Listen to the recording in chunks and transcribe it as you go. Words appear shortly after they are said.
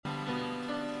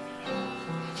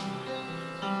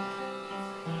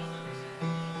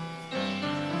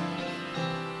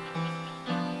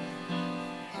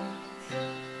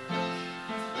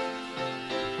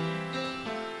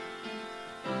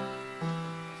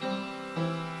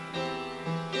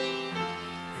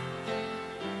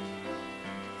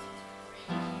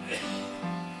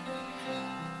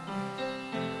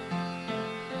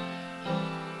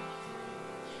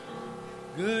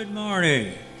Good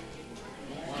morning.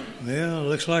 Well, it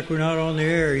looks like we're not on the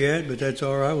air yet, but that's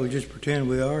all right. We'll just pretend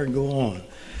we are and go on.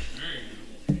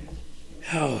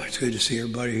 Oh, it's good to see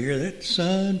everybody here. That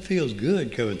sun feels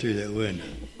good coming through that window.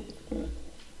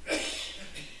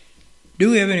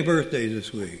 Do we have any birthdays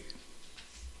this week?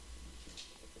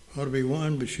 Ought to be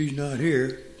one, but she's not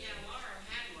here. Yeah, Laura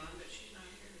had one, but she's not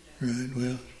here today. Right,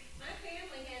 well. My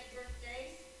family had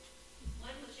birthdays. One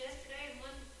was yesterday, and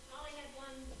Holly had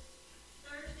one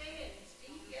Thursday, and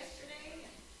Steve yesterday.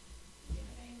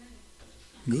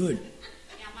 Good.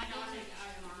 Yeah, my daughter's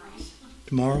tomorrow.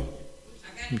 Tomorrow? I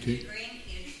got Okay. 2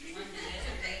 grandkids. One's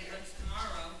yesterday, one's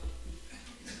tomorrow.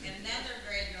 And another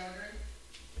granddaughter.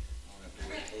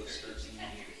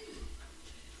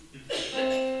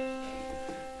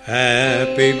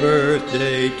 Happy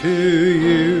birthday to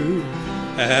you.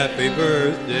 Happy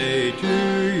birthday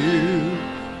to you.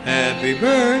 Happy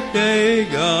birthday,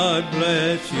 God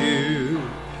bless you.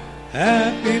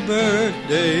 Happy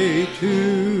birthday to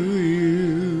you.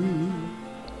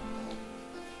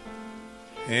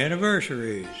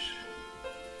 Anniversaries.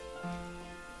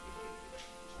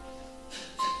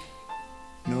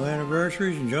 No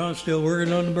anniversaries, and John's still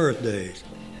working on the birthdays.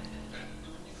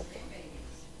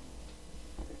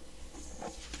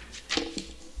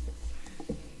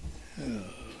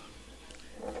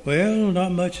 Well,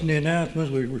 not much in the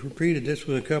announcements. We've repeated this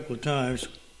one a couple of times.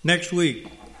 Next week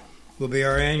will be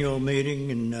our annual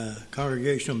meeting and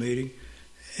congregational meeting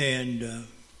and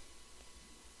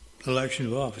election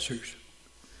of officers.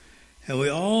 And we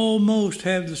almost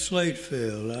have the slate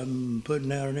filled. I'm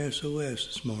putting out an SOS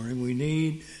this morning. We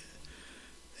need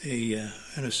an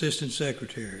assistant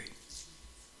secretary.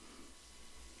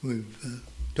 We've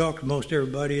talked to most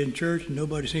everybody in church, and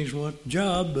nobody seems to want the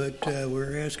job, but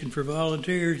we're asking for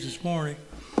volunteers this morning.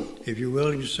 If you're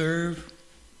willing to serve,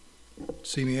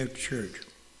 see me after church.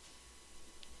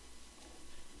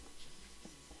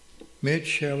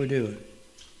 Mitch, how we doing?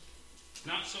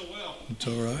 Not so well. It's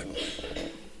all right.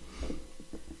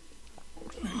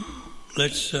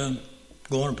 Let's go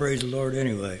on and praise the Lord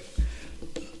anyway.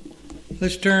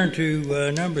 Let's turn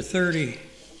to number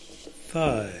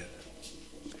 35.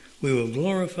 We will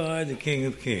glorify the King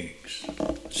of Kings.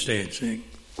 Stand and sing.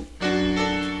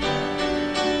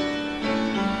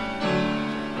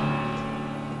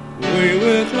 We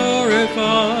will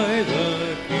glorify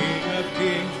the King of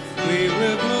Kings. We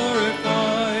will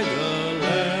glorify the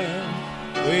Lamb.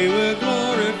 We will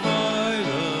glorify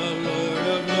the Lord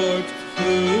of Lords,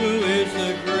 who is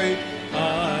the great I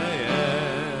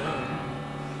am.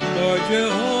 Lord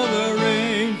Jehovah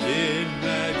reigns in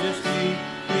majesty.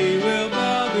 He will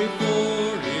bow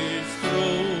before his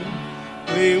throne.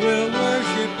 We will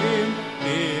worship him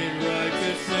in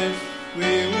righteousness.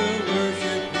 We will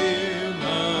worship him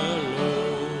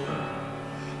alone.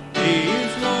 He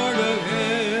is Lord of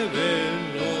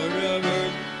heaven, Lord of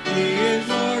earth. He is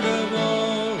Lord of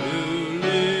all who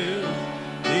live.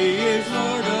 He is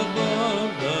Lord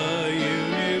above the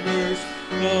universe.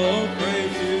 All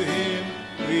praise to him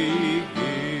we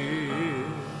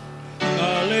give.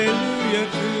 Hallelujah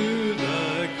to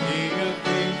the King of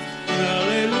Kings.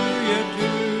 Hallelujah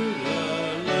to the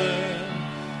Lamb.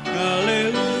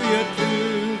 Hallelujah to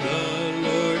the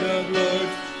Lord of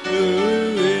Lords, who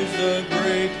is the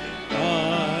great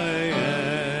I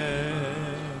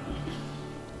am.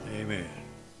 Amen.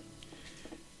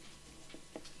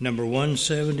 Number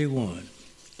 171.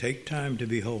 Take time to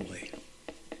be holy.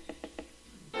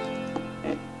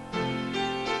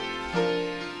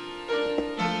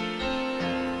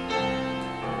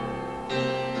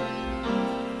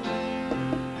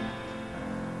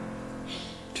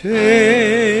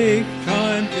 Take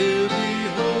time to be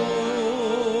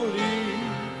holy.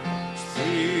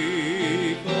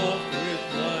 Speak oft with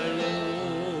thy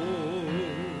Lord.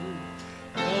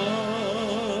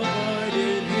 Abide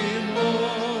in him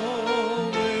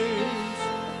always,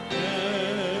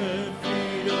 and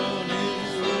feed on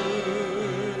his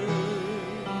word.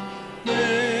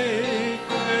 Make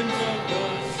friends of the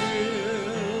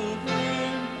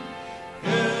children.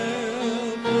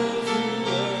 Help those who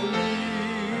are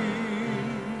weak.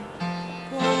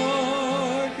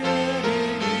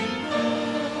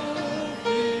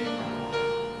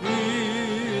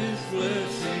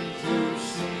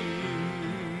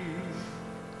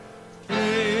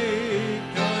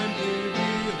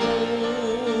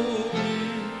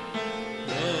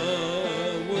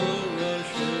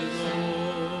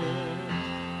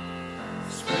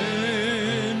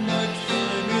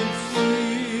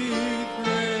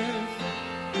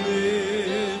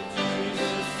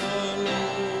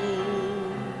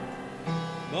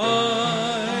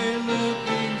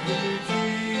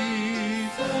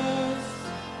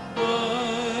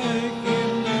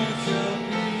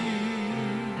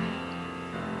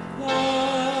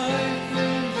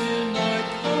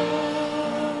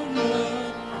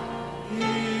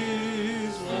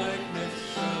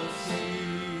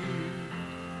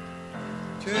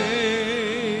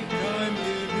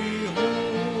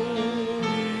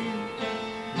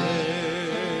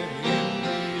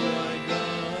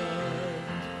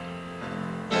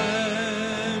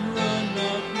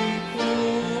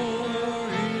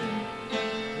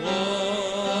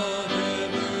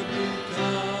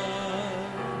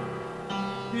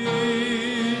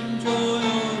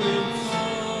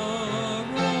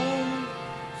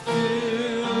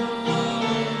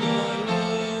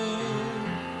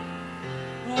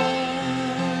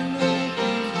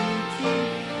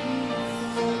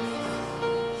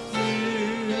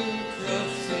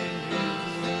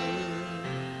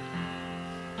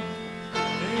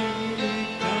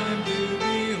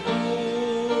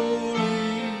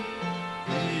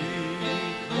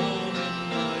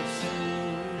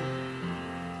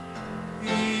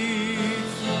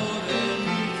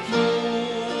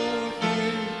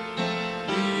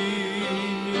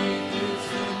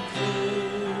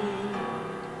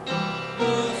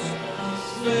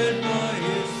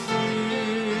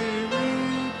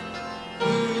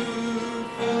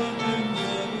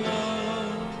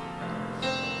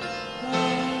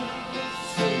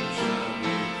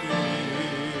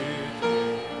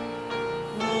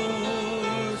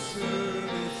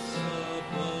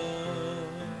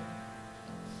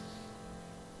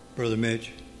 Brother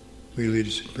Mitch, will you lead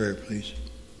us in prayer, please?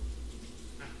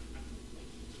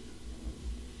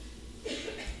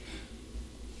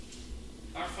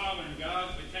 Our Father and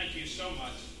God, we thank you so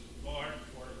much, Lord,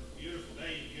 for a beautiful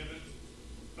day you've given.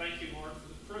 Thank you, Lord, for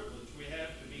the privilege we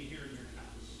have to be here in your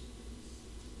house.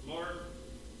 Lord,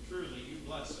 truly, you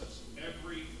bless us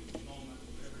every moment,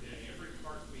 every day, every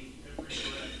heartbeat, every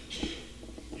breath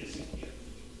is a gift.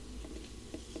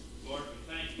 Lord, we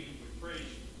thank you, we praise you,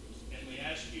 and we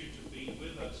ask you to be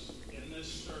with us in this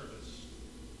service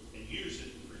and use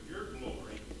it for your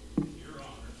glory and your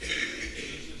honor. In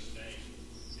Jesus' name,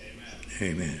 amen.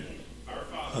 Amen. Our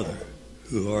Father, Father,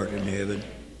 who art in heaven,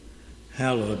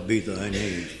 hallowed be thy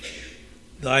name.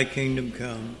 Thy kingdom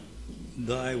come,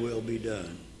 thy will be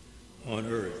done, on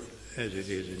earth as it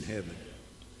is in heaven.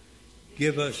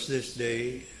 Give us this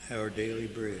day our daily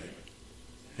bread,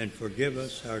 and forgive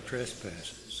us our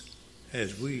trespasses,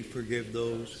 as we forgive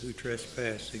those who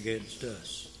trespass against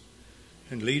us.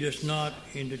 And lead us not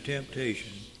into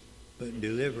temptation, but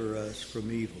deliver us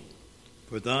from evil.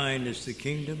 For thine is the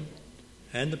kingdom,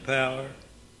 and the power,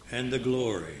 and the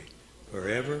glory,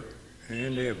 forever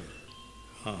and ever.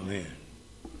 Amen.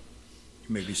 You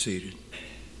may be seated.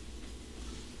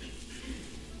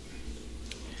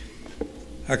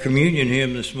 Our communion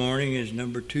hymn this morning is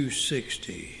number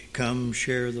 260, Come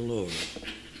Share the Lord.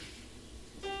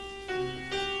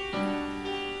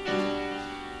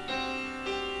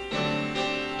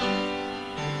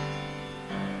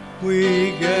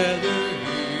 We gather here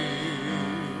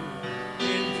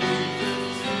in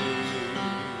Jesus' name.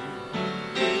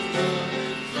 His love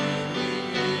is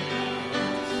burning in our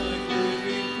hearts like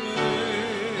living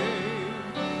flame.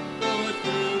 For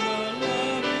through the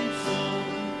loving song,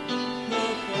 the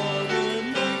Father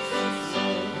makes us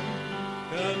known.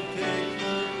 Come take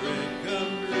the bread,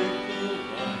 come drink the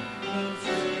wine, come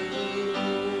share the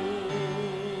Lord.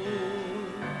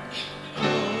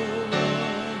 No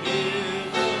one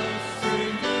is a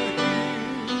stranger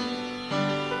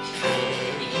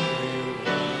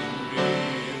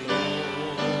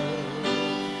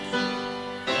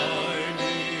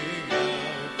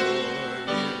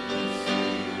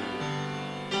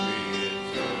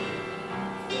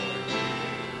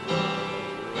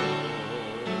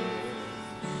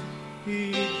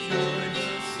He joins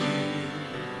us here.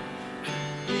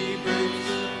 He breaks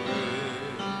the bread.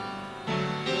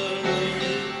 The Lord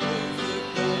who pours the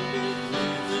cup is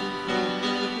risen from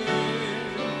the dead.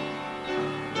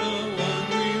 The one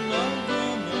we love the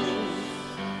most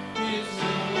is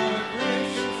now our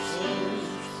gracious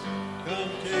host.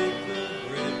 Come take the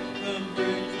bread, come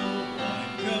drink the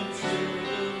wine, come share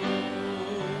the Lord. We are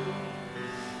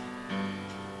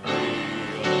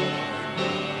now one family.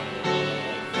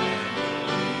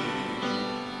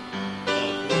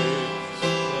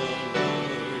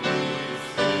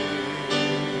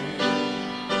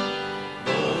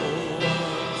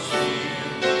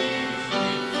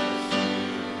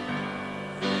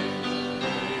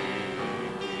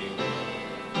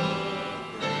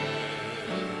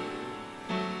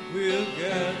 We'll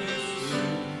gather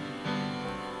soon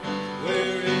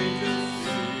where angels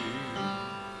sing.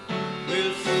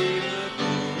 We'll see the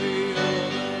glory of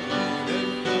our Lord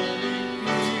and coming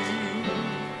King.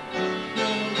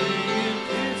 Now we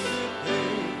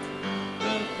anticipate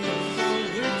the peace for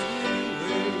which we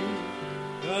wait.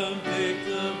 Come take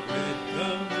the bread,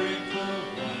 come drink the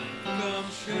wine, come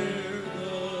share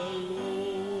the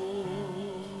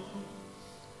Lord.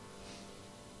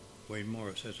 Wayne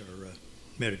Morris has our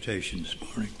meditation this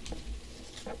morning.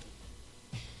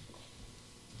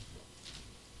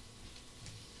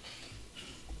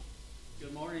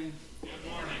 Good morning. good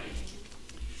morning.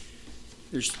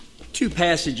 There's two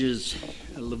passages,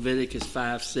 Leviticus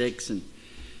 5:6 and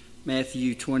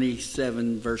Matthew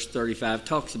 27, verse 35,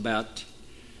 talks about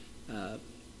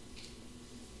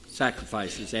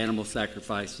sacrifices, animal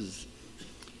sacrifices.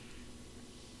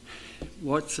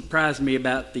 What surprised me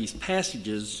about these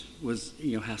passages was,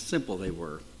 how simple they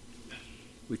were.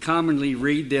 We commonly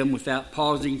read them without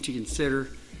pausing to consider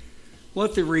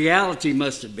what the reality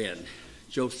must have been.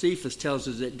 Josephus tells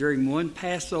us that during one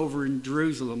Passover in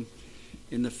Jerusalem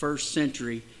in the first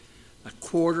century,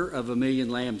 250,000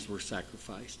 lambs were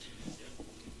sacrificed.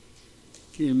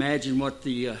 Can you imagine what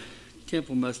the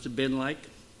temple must have been like?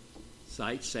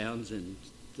 Sights, sounds, and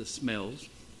the smells.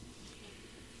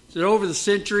 So over the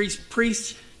centuries,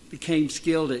 priests became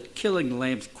skilled at killing the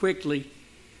lambs quickly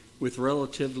with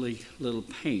relatively little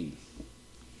pain.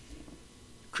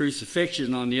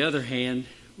 Crucifixion, on the other hand,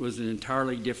 was an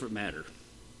entirely different matter.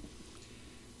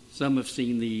 Some have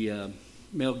seen the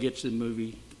Mel Gibson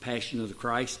movie, The Passion of the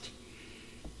Christ.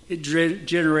 It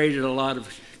generated a lot of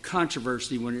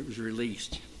controversy when it was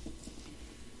released.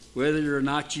 Whether or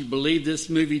not you believe this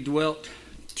movie dwelt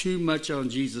too much on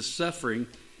Jesus' suffering,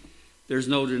 there's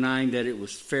no denying that it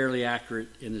was fairly accurate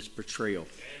in its portrayal.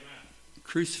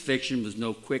 Crucifixion was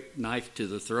no quick knife to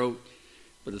the throat,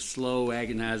 but a slow,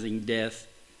 agonizing death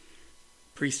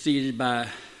preceded by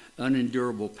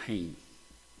unendurable pain.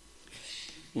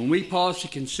 When we pause to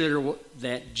consider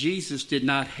that Jesus did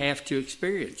not have to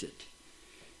experience it,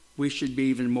 we should be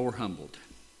even more humbled.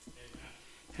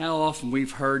 How often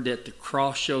we've heard that the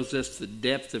cross shows us the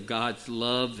depth of God's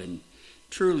love, and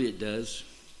truly it does.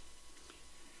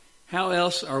 How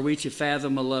else are we to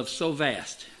fathom a love so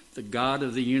vast? The God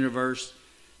of the universe,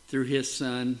 through his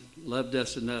Son, loved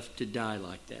us enough to die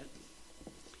like that.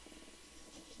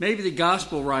 Maybe the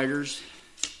gospel writers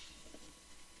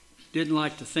didn't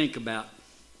like to think about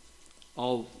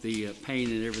all the pain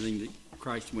and everything that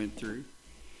Christ went through.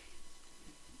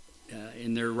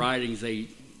 In their writings, they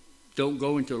don't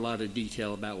go into a lot of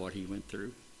detail about what he went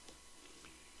through.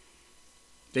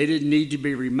 They didn't need to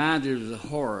be reminded of the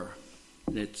horror.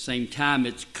 And at the same time,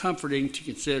 it's comforting to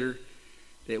consider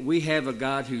that we have a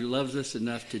God who loves us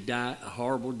enough to die a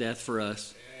horrible death for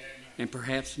us, and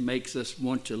perhaps makes us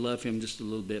want to love him just a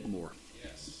little bit more.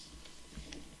 Yes.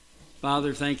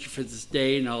 Father, thank you for this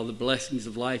day and all the blessings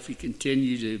of life you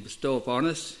continue to bestow upon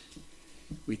us.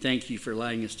 We thank you for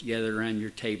allowing us together around your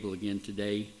table again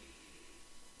today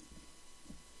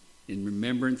in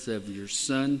remembrance of your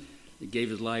Son that gave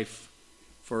his life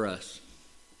for us.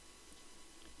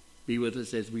 Be with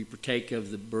us as we partake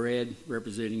of the bread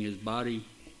representing his body,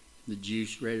 the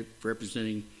juice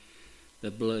representing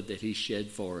the blood that he shed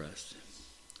for us.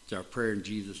 It's our prayer in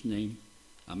Jesus' name.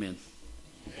 Amen.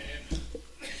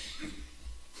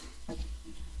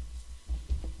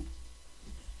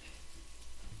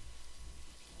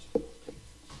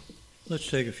 Let's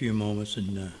take a few moments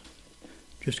and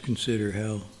just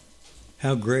consider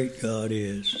how great God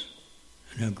is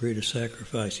and how great a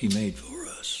sacrifice he made for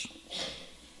us.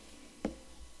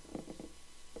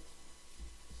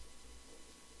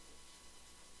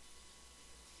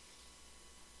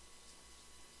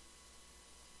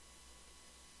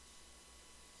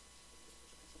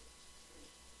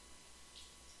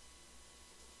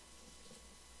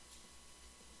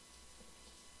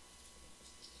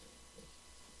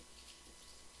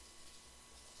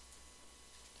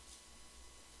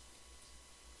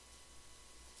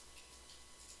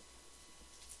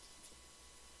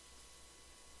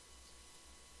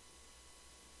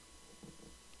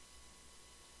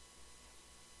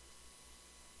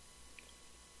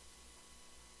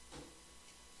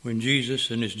 When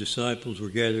Jesus and his disciples were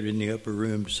gathered in the upper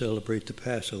room to celebrate the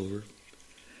Passover,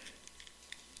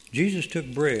 Jesus took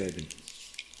bread and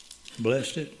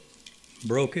blessed it,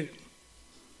 broke it,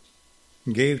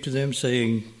 and gave to them,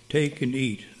 saying, "Take and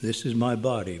eat. This is my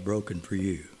body broken for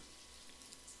you."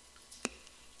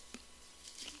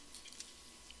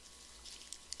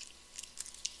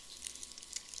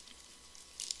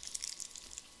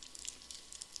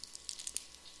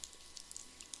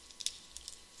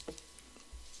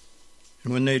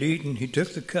 And when they'd eaten, he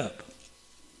took the cup,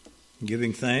 and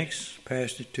giving thanks,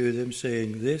 passed it to them,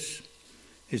 saying, "This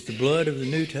is the blood of the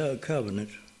new covenant,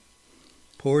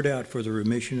 poured out for the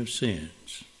remission of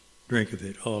sins. Drink of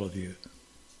it, all of you.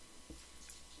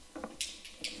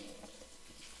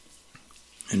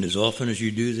 And as often as you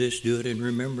do this, do it in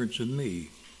remembrance of me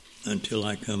until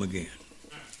I come again."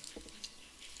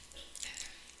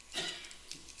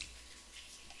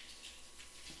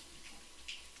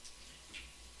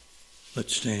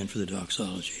 Let's stand for the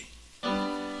doxology.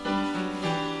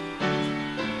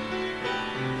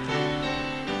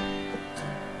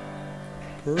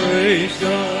 Praise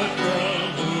God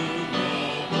from whom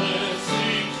all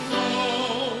blessings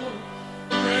flow.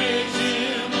 Praise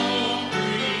him, all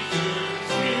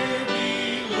creatures here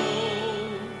below.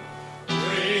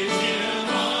 Praise him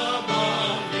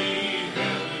above the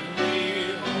heavenly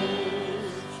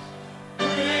hosts.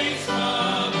 Praise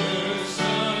Father,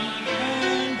 Son,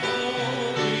 and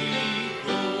Holy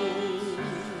Ghost.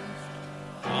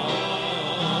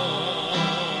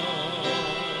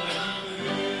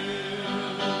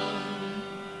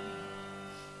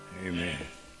 Amen.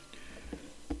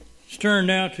 Let's turn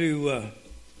now to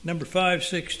number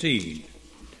 516.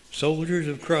 Soldiers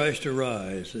of Christ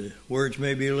Arise. The words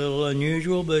may be a little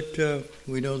unusual, but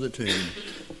we know the tune.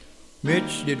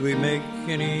 Mitch, did we make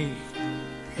any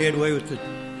headway with the...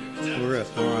 We're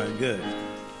up. All right, good.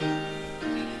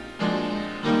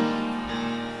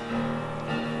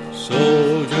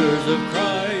 Soldiers of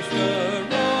Christ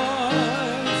arise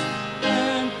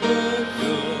and put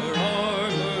your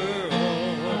armor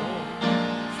on,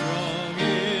 strong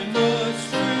in the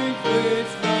strength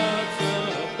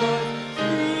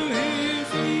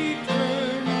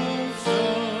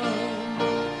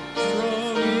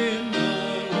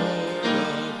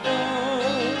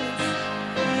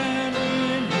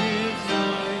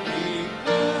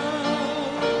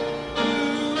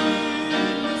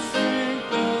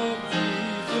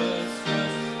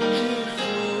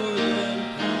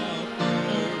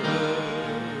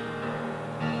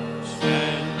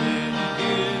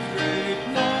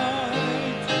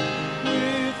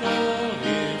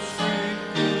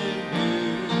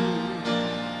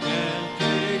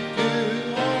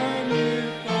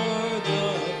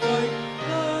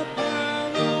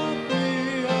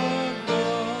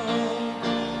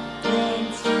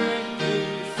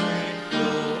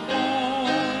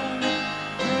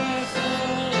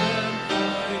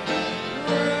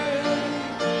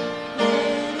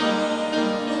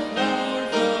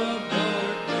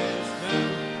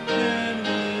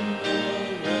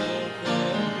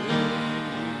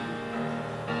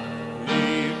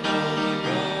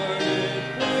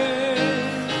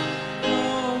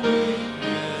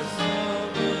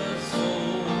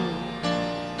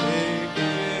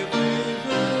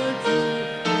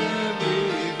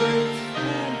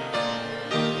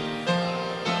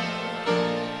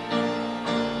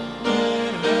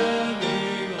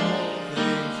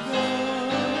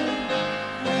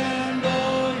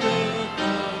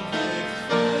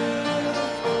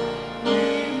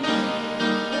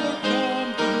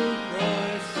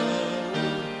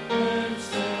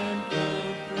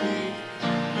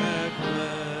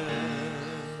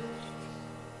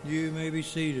You may be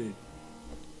seated.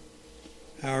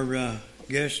 Our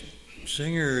guest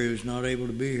singer is not able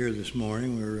to be here this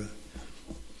morning.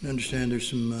 I understand there's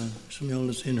some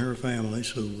illness in her family,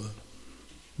 so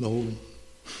the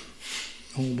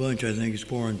whole bunch, I think, is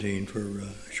quarantined for a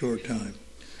short time.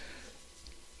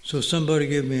 So somebody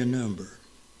give me a number.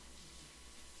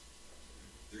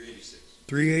 386.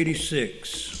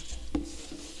 386.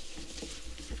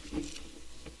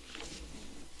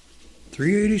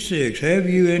 386. Have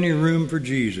you any room for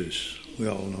Jesus? We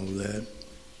all know that.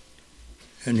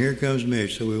 And here comes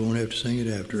Mitch, so we won't have to sing it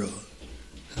after all.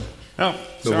 Oh,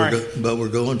 sorry. But we're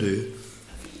going to.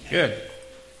 Good.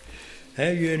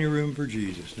 Have you any room for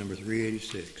Jesus? Number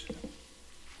 386.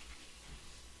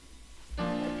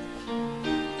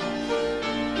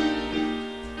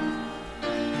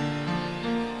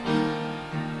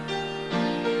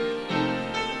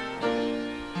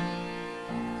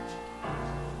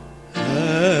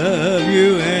 Have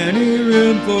you any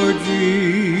room for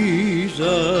Jesus?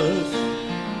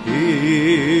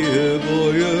 Here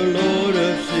for your Lord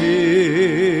of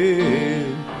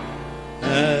sin.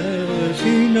 As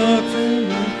he knocks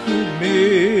around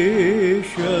submission,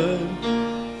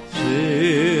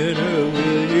 sinner,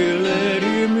 will you let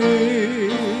him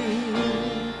in?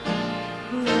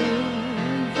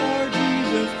 For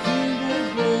Jesus, King of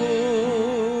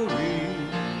glory,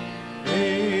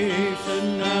 hasten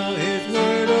now his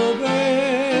word obey.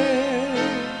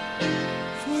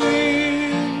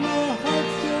 Swing the heart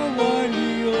shall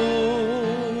widely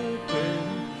open,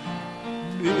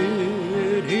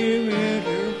 bid him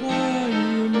enter while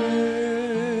you may.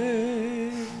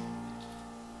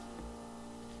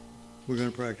 We're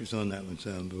going to practice on that one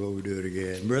some before we do it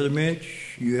again. Brother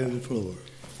Mitch, you have the floor.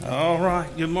 All right.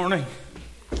 Good morning.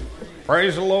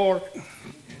 Praise the Lord.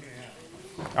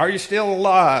 Are you still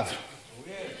alive?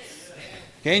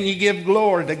 Can you give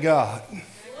glory to God?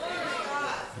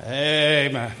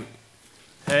 Amen.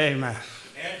 Amen.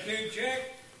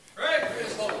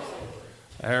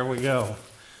 There we go.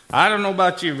 I don't know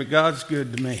about you, but God's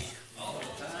good to me.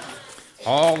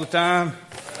 All the time.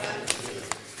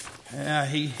 Yeah,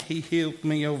 he healed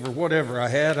me over whatever I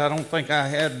had. I don't think I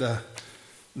had the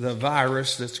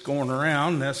virus that's going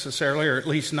around necessarily, or at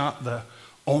least not the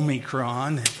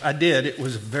Omicron. If I did, it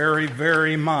was very,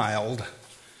 very mild.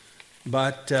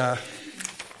 But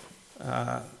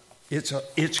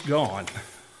it's gone.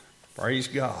 Praise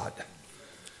God.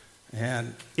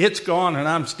 And it's gone and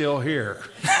I'm still here.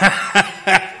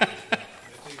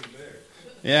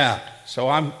 Yeah, so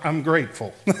I'm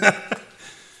grateful.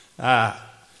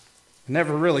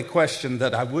 Never really questioned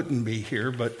that I wouldn't be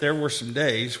here, but there were some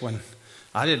days when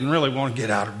I didn't really want to get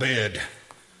out of bed.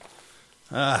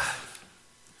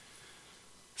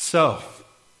 So,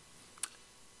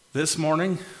 this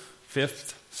morning,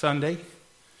 5th Sunday,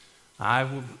 I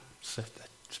will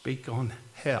speak on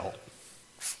hell.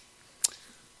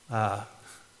 That's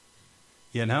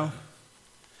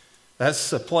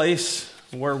the place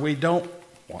where we don't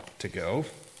want to go.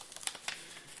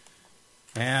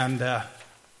 And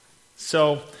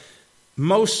so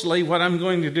mostly what I'm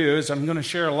going to do is I'm going to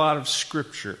share a lot of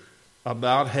scripture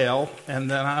about hell, and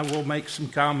then I will make some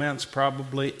comments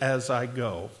probably as I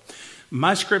go.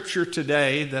 My scripture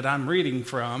today that I'm reading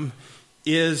from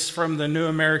is from the New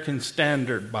American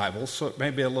Standard Bible, so it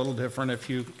may be a little different if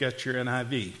you get your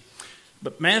NIV.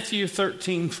 But Matthew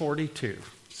 13:42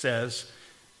 says,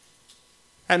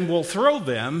 "And will throw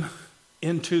them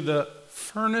into the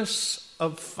furnace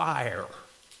of fire.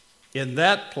 In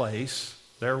that place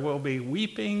there will be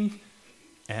weeping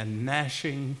and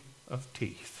gnashing of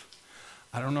teeth."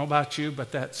 I don't know about you,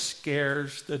 but that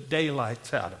scares the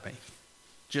daylights out of me.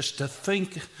 Just to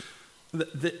think,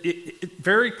 it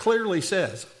very clearly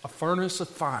says a furnace of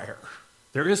fire.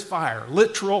 There is fire,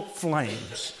 literal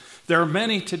flames. There are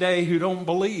many today who don't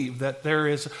believe that there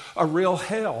is a real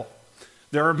hell.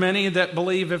 There are many that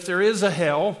believe if there is a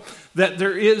hell, that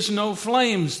there is no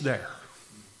flames there.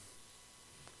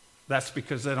 That's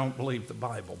because they don't believe the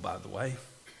Bible, by the way.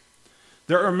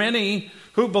 There are many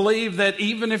who believe that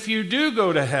even if you do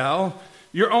go to hell,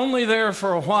 you're only there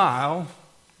for a while,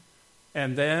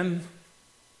 and then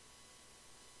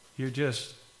you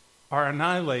just are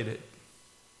annihilated.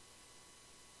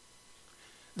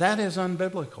 That is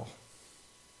unbiblical.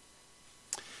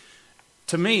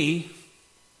 To me,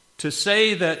 to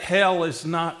say that hell is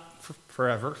not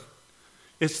forever,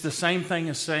 it's the same thing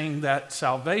as saying that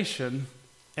salvation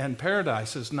and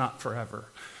paradise is not forever,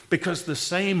 because the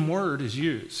same word is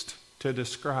used to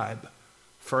describe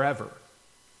forever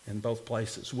in both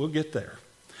places. We'll get there.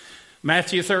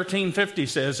 Matthew 13:50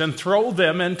 says, and throw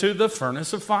them into the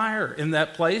furnace of fire. In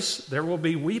that place there will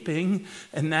be weeping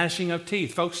and gnashing of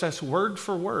teeth. Folks, that's word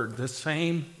for word the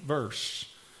same verse.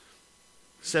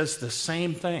 Says the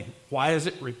same thing. Why is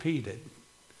it repeated?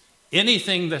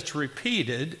 Anything that's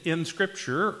repeated in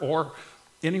Scripture or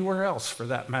anywhere else for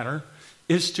that matter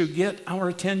is to get our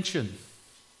attention,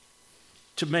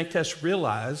 to make us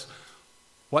realize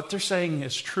what they're saying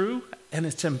is true and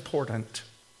it's important.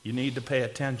 You need to pay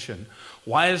attention.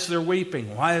 Why is there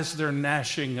weeping? Why is there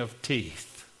gnashing of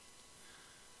teeth?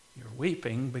 You're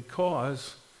weeping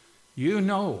because you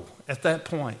know at that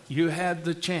point you had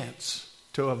the chance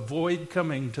to avoid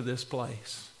coming to this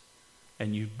place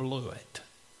and you blew it.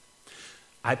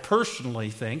 I personally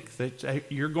think that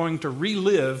you're going to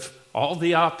relive all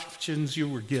the options you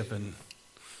were given,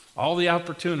 all the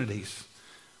opportunities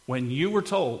when you were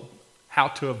told how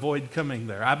to avoid coming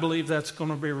there. I believe that's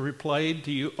going to be replayed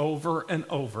to you over and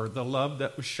over, the love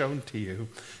that was shown to you,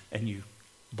 and you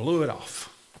blew it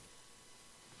off.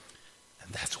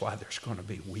 And that's why there's going to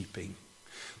be weeping.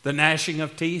 The gnashing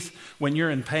of teeth, when you're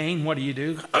in pain, what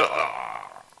do?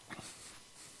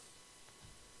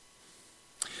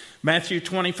 Matthew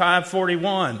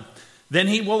 25:41. Then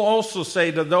he will also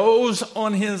say to those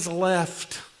on his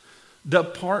left,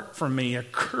 depart from me,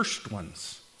 accursed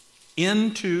ones,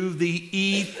 into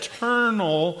the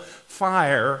eternal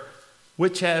fire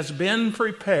which has been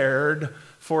prepared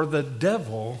for the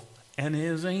devil and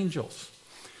his angels.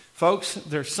 Folks,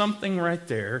 there's something right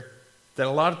there that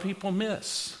a lot of people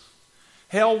miss.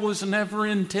 Hell was never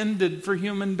intended for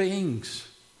human beings.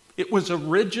 It was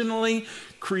originally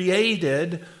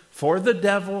created for the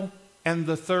devil and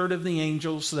the third of the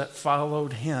angels that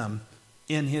followed him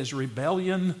in his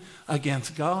rebellion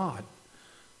against God.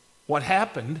 What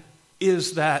happened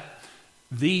is that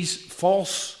these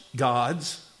false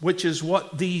gods, which is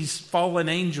what these fallen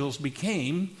angels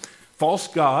became, false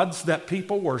gods that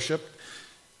people worshiped,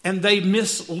 and they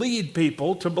mislead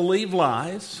people to believe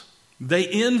lies. They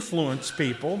influence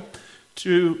people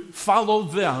to follow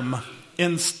them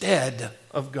instead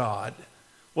of God.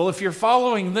 Well, if you're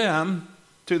following them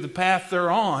to the path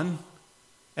they're on,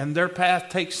 and their path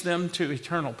takes them to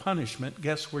eternal punishment,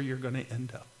 guess where you're going to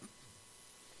end up?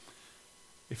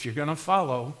 If you're going to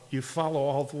follow, you follow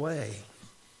all the way.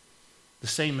 The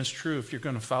same is true if you're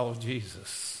going to follow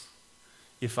Jesus.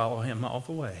 You follow him all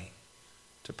the way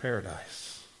to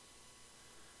paradise.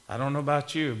 I don't know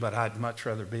about you, but I'd much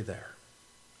rather be there.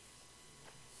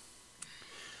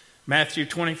 Matthew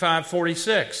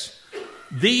 25:46.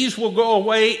 These will go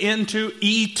away into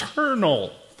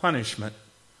eternal punishment,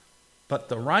 but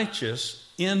the righteous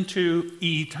into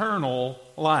eternal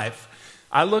life.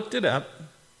 I looked it up.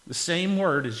 The same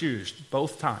word is used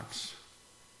both times.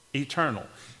 Eternal.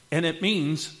 And it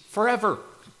means forever.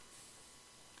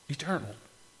 Eternal.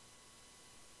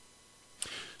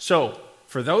 So,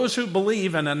 for those who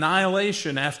believe in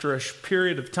annihilation after a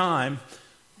period of time,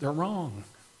 they're wrong.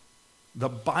 The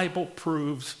Bible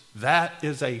proves that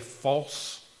is a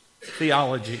false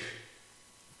theology.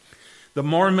 The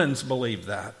Mormons believe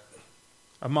that,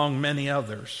 among many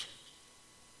others.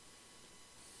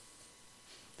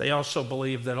 They also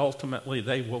believe that ultimately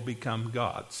they will become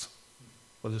gods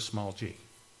with a small g,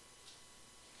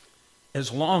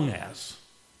 as long as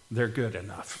they're good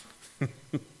enough.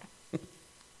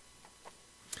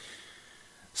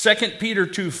 2 Peter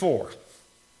 2:4.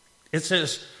 It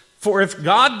says, for if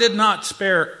God did not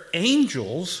spare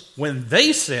angels when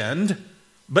they sinned,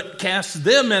 but cast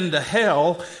them into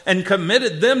hell and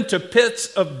committed them to pits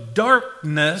of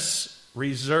darkness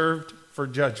reserved for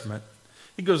judgment.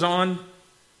 He goes on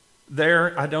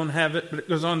there, I don't have it, but it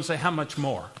goes on to say, how much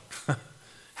more?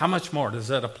 How much more does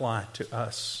that apply to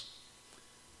us?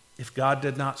 If God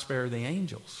did not spare the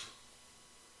angels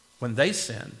when they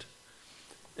sinned.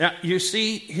 Now, you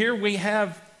see, here we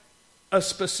have a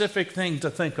specific thing to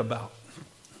think about.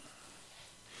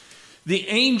 The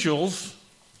angels,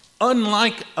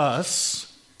 unlike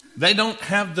us, they don't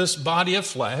have this body of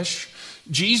flesh.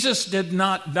 Jesus did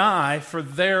not die for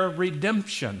their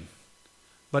redemption,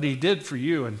 but he did for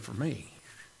you and for me.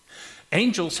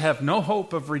 Angels have no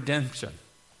hope of redemption.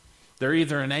 They're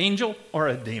either an angel or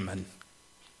a demon.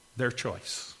 Their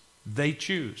choice. They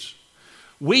choose.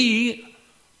 We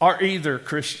are either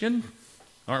Christian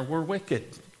or we're wicked.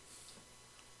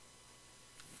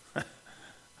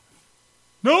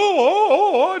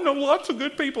 No, I know lots of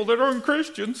good people that aren't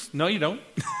Christians. No, you don't.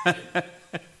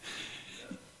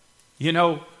 You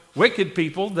know, wicked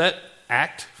people that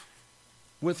act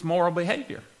with moral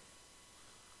behavior.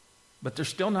 But they're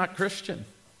still not Christian.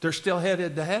 They're still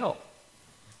headed to hell.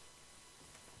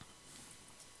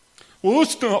 Well,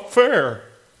 it's not fair.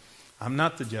 I'm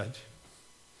not the judge.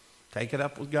 Take it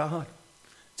up with God.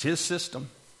 It's His system.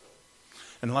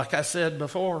 And like I said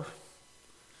before,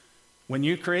 when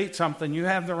you create something, you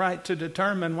have the right to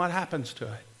determine what happens to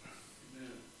it.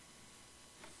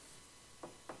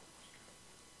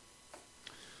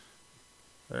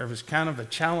 There was kind of a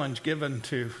challenge given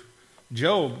to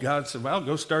Job. God said, well,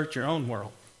 go start your own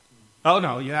world. Oh,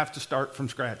 no, you have to start from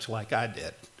scratch like I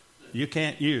did. You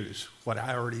can't use what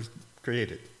I already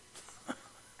created.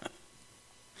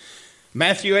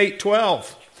 Matthew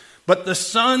 8:12. But the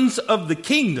sons of the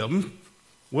kingdom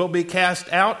will be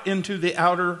cast out into the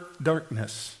outer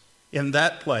darkness. In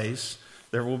that place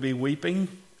there will be weeping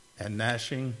and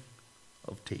gnashing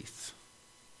of teeth.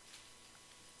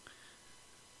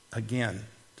 Again,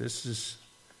 this is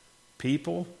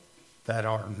people that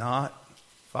are not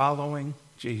following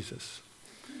Jesus.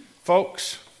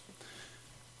 Folks,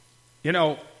 you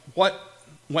know, what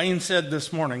Wayne said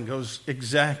this morning goes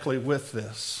exactly with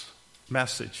this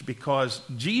message, because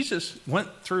Jesus went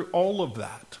through all of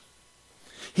that.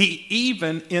 He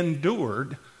even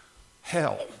endured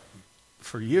hell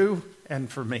for you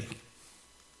and for me.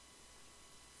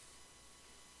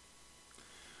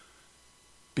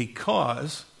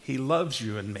 Because He loves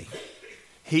you and me.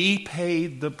 He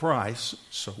paid the price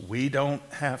so we don't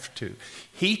have to.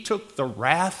 He took the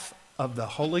wrath of the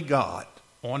holy God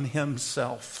on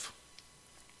Himself.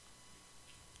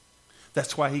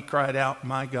 That's why He cried out,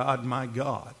 my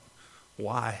God,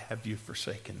 why have you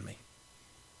forsaken me?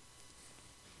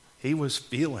 He was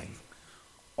feeling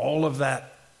all of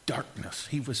that darkness.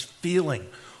 He was feeling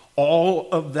all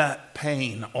of that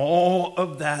pain, all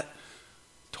of that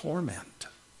torment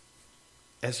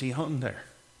as He hung there.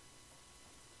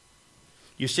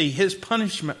 You see, His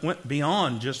punishment went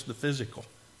beyond just the physical.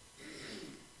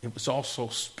 It was also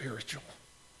spiritual.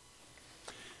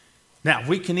 Now,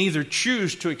 we can either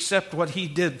choose to accept what He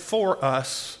did for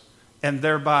us and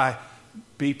thereby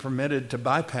be permitted to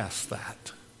bypass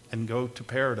that and go to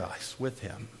paradise with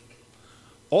Him.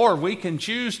 Or we can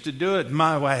choose to do it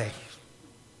my way.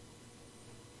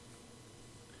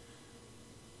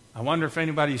 I wonder if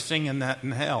anybody's singing that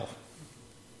in hell.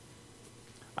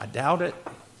 I doubt it.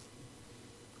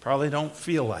 Probably don't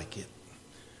feel like it.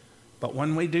 But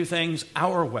when we do things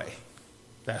our way,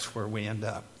 that's where we end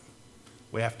up.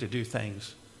 We have to do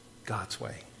things God's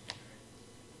way.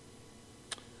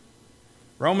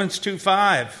 Romans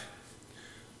 2:5.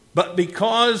 But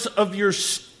because of your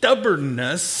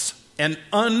stubbornness and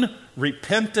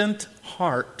unrepentant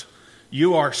heart,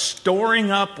 you are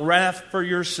storing up wrath for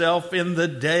yourself in the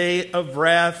day of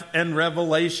wrath and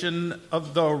revelation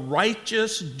of the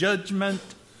righteous judgment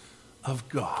of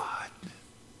God.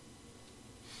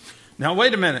 Now,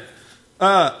 wait a minute.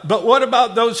 But what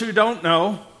about those who don't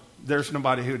know? There's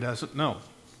nobody who doesn't know.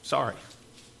 Sorry.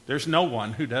 There's no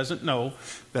one who doesn't know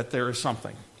that there is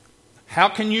something. How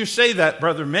can you say that,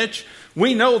 Brother Mitch?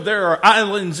 We know there are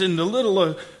islands in the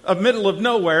middle of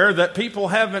nowhere that people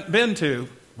haven't been to.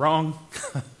 Wrong.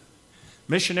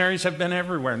 Missionaries have been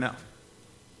everywhere now.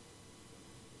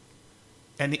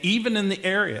 And even in the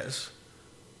areas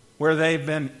where they've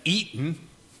been eaten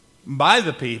by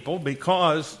the people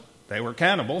because they were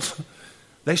cannibals,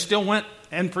 they still went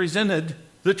and presented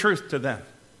the truth to them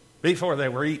before they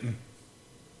were eaten.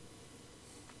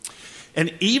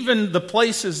 And even the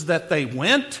places that they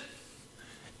went,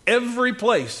 every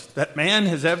place that man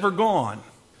has ever gone,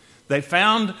 they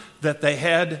found that they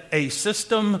had a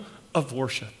system of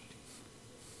worship.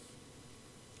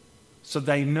 So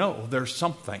they know there's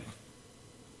something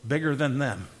bigger than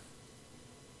them.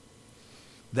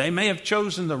 They may have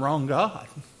chosen the wrong God,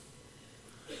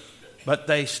 but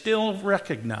they still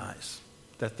recognize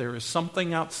that there is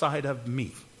something outside of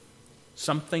me,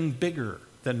 something bigger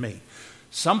than me.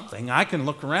 Something I can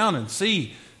look around and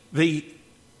see the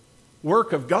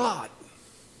work of God.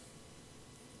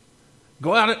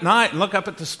 Go out at night and look up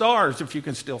at the stars if you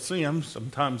can still see them.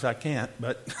 Sometimes I can't,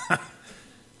 but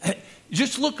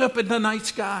just look up at the night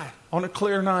sky on a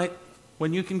clear night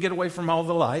when you can get away from all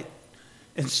the light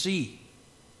and see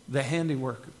the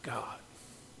handiwork of God.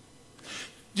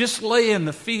 Just lay in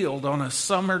the field on a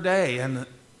summer day and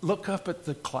look up at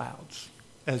the clouds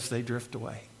as they drift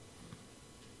away.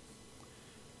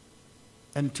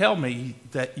 And tell me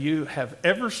that you have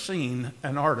ever seen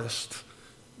an artist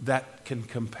that can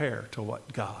compare to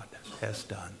what God has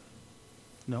done.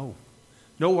 No.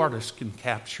 No artist can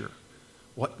capture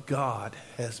what God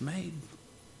has made.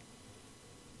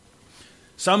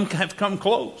 Some have come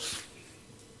close.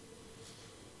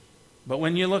 But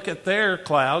when you look at their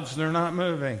clouds, they're not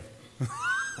moving.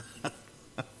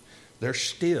 They're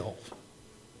still.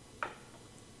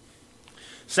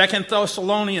 2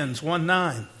 Thessalonians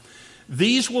 1:9.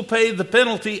 These will pay the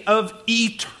penalty of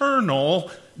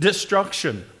eternal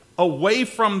destruction, away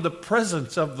from the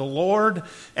presence of the Lord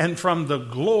and from the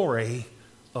glory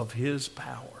of his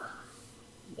power.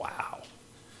 Wow.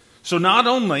 So not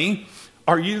only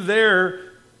are you there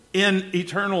in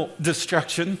eternal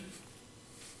destruction,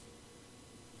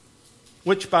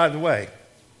 which, by the way,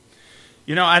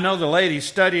 I know the lady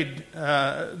studied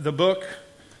the book,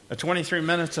 23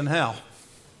 Minutes in Hell.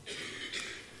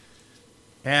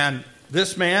 And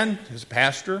this man, his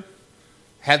pastor,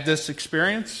 had this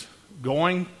experience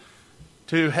going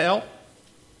to hell,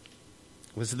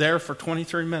 was there for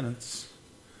 23 minutes.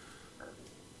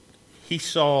 He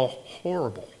saw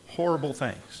horrible, horrible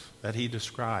things that he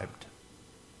described.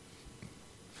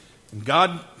 And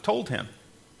God told him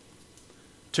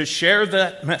to share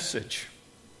that message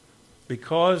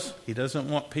because he doesn't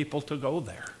want people to go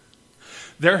there.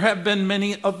 There have been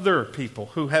many other people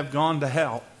who have gone to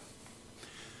hell.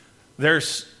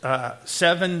 There's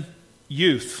 7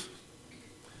 youth.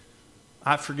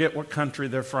 I forget what country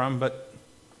they're from, but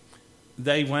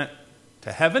they went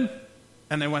to heaven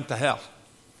and they went to hell.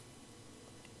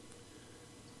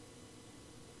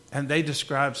 And they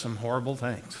described some horrible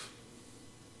things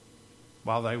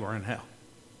while they were in hell.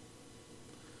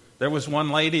 There was one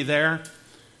lady there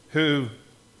who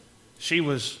she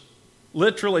was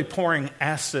literally pouring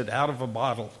acid out of a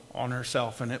bottle on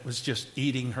herself, and it was just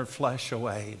eating her flesh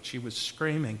away. And she was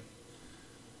screaming.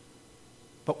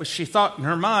 But what she thought in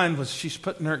her mind was she's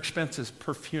putting her expensive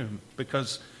perfume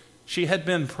because she had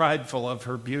been prideful of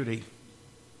her beauty.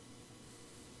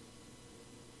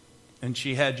 And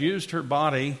she had used her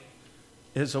body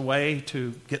as a way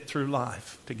to get through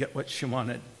life, to get what she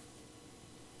wanted.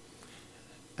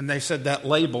 And they said that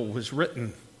label was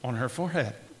written on her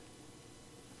forehead.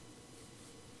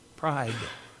 Pride.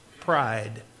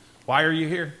 Pride. Why are you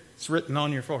here? It's written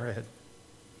on your forehead.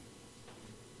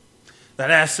 That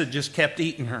acid just kept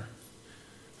eating her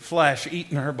flesh,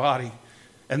 eating her body.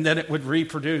 And then it would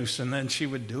reproduce, and then she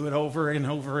would do it over and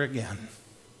over again.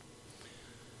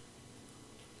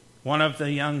 One of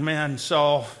the young men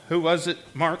saw, who was it,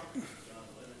 Mark?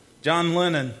 John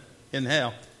Lennon in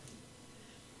hell.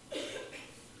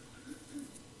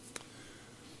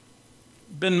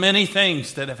 Been many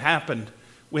things that have happened.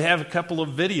 We have a couple of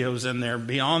videos in there,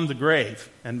 Beyond the Grave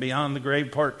and Beyond the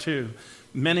Grave Part 2.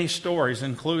 Many stories,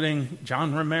 including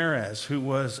John Ramirez, who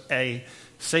was a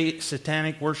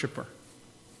satanic worshiper.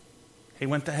 He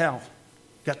went to hell,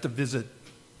 got to visit,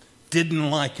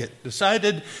 didn't like it,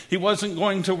 decided he wasn't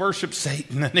going to worship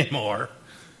Satan anymore.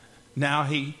 Now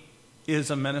he is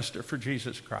a minister for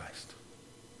Jesus Christ.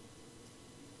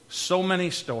 So many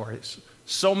stories,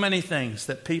 so many things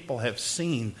that people have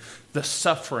seen, the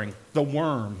suffering, the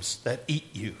worms that eat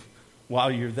you while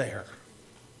you're there.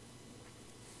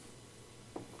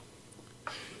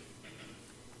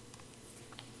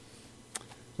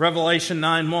 Revelation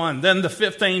 9:1. Then the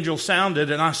 5th angel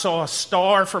sounded, and I saw a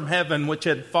star from heaven which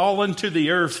had fallen to the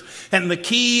earth, and the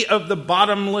key of the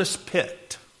bottomless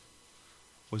pit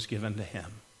was given to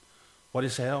him. What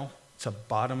is hell? It's a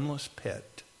bottomless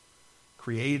pit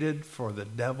created for the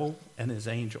devil and his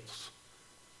angels.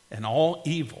 And all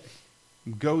evil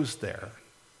goes there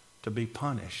to be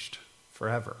punished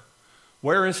forever.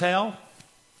 Where is hell?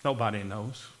 Nobody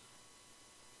knows.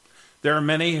 There are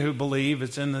many who believe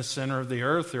it's in the center of the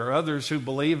earth. There are others who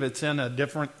believe it's in a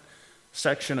different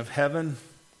section of heaven,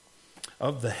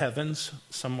 of the heavens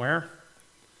somewhere.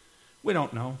 We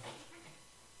don't know.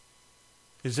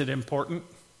 Is it important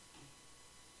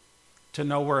to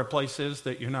know where a place is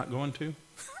that you're not going to?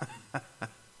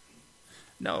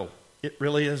 No, it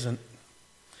really isn't.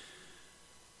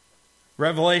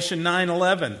 Revelation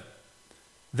 9:11.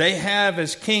 They have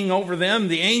as king over them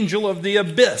the angel of the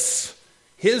abyss.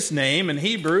 His name in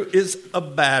Hebrew is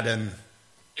Abaddon,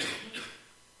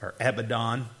 or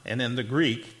Abaddon, and in the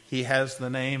Greek, he has the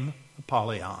name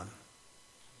Apollyon.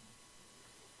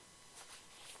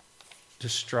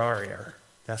 Destroyer.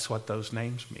 That's what those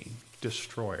names mean.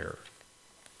 Destroyer.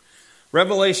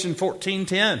 Revelation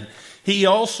 14:10. He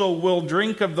also will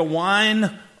drink of the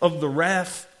wine of the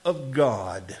wrath of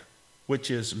God,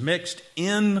 which is mixed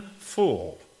in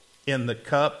full in the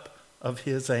cup of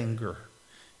his anger.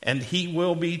 And he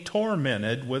will be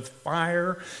tormented with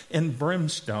fire and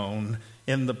brimstone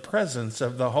in the presence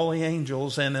of the holy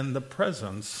angels and in the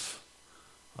presence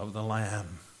of the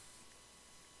Lamb.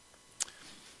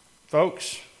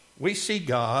 Folks, we see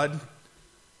God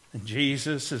and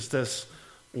Jesus as this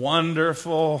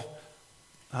wonderful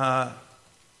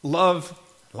love,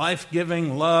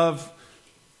 life-giving love,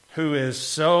 who is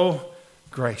so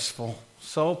graceful,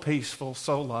 so peaceful,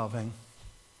 so loving.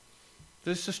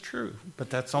 This is true, but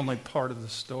that's only part of the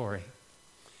story.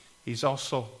 He's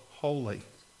also holy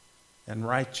and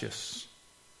righteous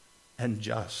and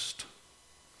just.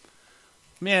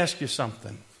 Let me ask you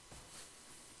something.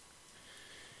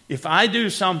 If I do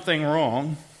something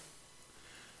wrong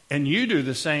and you do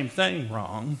the same thing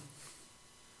wrong,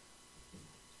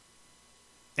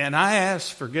 and I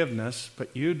ask forgiveness,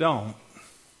 but you don't,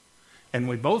 and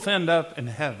we both end up in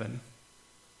heaven,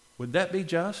 would that be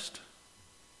just?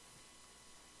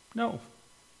 No,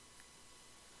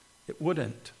 it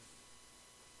wouldn't.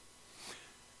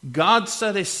 God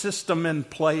set a system in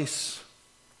place.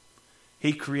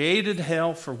 He created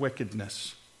hell for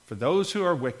wickedness. For those who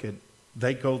are wicked,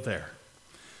 they go there.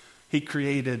 He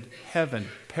created heaven,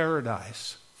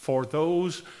 paradise, for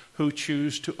those who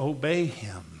choose to obey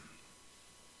Him.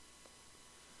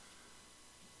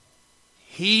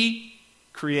 He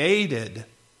created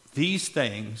these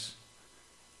things,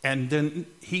 and then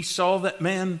He saw that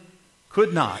man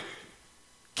could not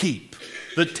keep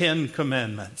the 10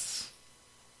 Commandments.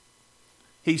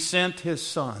 He sent His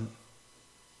Son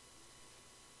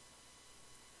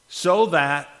so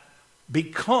that,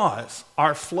 because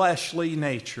our fleshly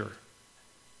nature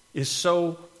is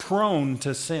so prone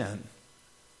to sin,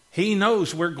 He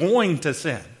knows we're going to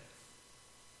sin.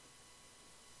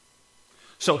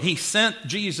 So He sent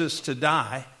Jesus to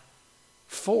die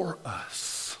for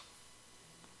us.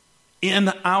 In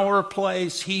our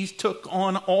place, He took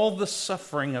on all the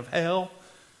suffering of hell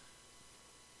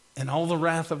and all the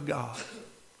wrath of God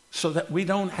so that we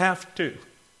don't have to.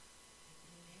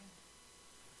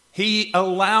 He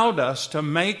allowed us to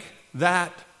make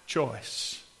that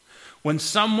choice. When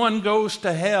someone goes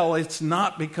to hell, it's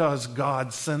not because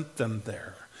God sent them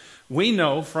there. We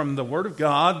know from the Word of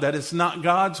God that it's not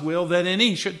God's will that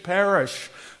any should perish,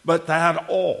 but that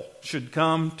all should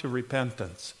come to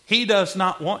repentance. He does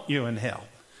not want you in hell.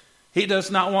 He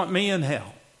does not want me in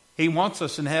hell. He wants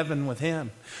us in heaven with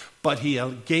Him. But He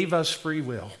gave us free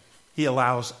will. He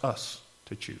allows us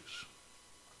to choose.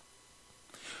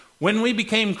 When we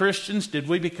became Christians, did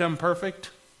we become perfect?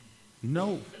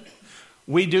 No.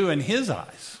 We do in His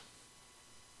eyes,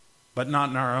 but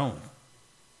not in our own.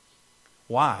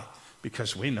 Why?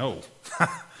 Because we know.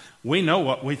 We know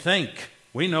what we think.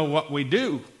 We know what we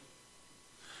do.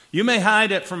 You may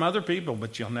hide it from other people,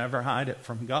 but you'll never hide it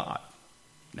from God.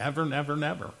 Never, never,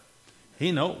 never.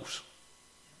 He knows.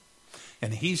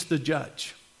 And He's the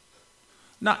judge,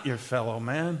 not your fellow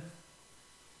man.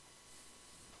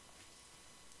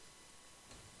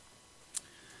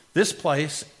 This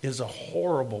place is a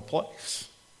horrible place.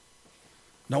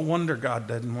 No wonder God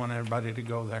doesn't want everybody to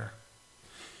go there.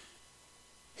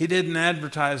 He didn't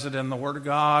advertise it in the Word of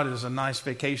God as a nice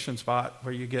vacation spot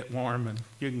where you get warm and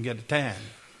you can get a tan.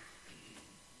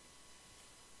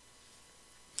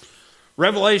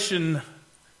 Revelation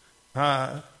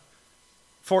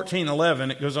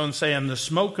 14:11, it goes on saying, the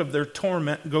smoke of their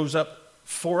torment goes up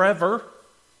forever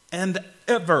and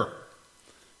ever.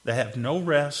 They have no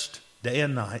rest day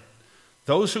and night.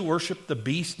 Those who worship the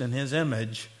beast in his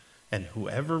image, and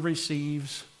whoever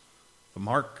receives the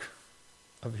mark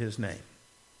of his name.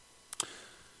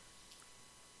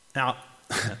 Now,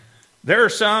 there are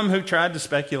some who tried to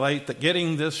speculate that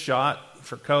getting this shot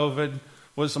for COVID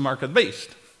was the mark of the beast.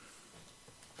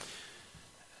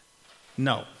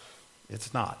 No,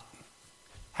 it's not.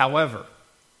 However,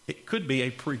 it could be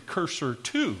a precursor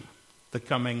to the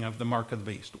coming of the mark of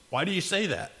the beast. Why do you say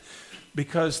that?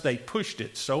 Because they pushed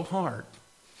it so hard.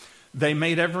 They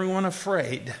made everyone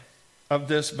afraid of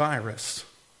this virus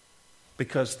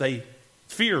because they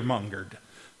fear-mongered.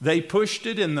 They pushed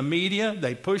it in the media.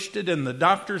 They pushed it in the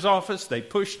doctor's office. They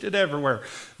pushed it everywhere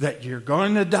that you're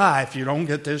going to die if you don't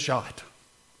get this shot.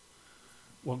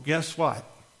 Well, guess what?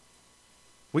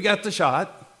 We got the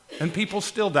shot and people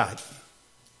still died.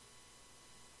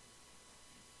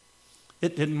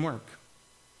 It didn't work.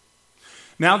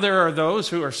 Now there are those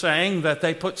who are saying that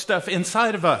they put stuff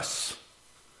inside of us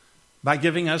by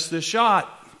giving us this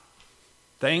shot.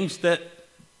 Things that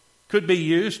could be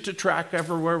used to track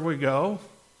everywhere we go.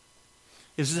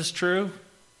 Is this true?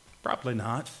 Probably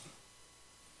not.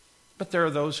 But there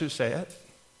are those who say it.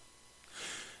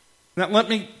 Now let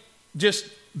me just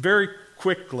very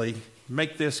quickly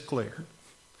make this clear.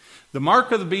 The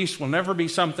mark of the beast will never be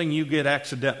something you get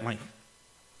accidentally.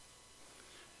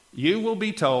 You will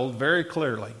be told very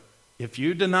clearly, if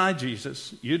you deny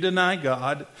Jesus, you deny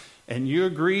God, and you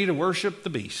agree to worship the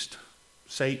beast,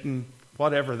 Satan,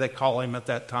 whatever they call him at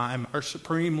that time, our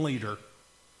supreme leader,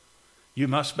 you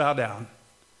must bow down,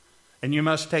 and you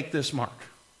must take this mark.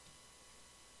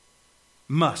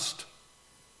 Must.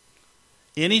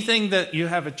 Anything that you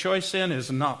have a choice in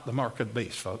is not the mark of the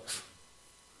beast, folks.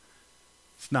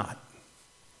 It's not.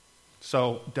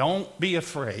 So don't be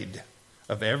afraid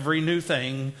of every new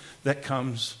thing that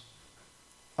comes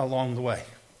along the way.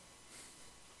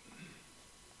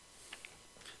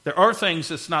 There are things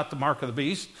that's not the mark of the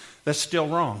beast that's still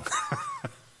wrong.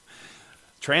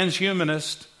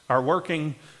 Transhumanists are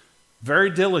working very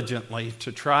diligently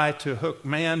to try to hook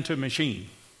man to machine.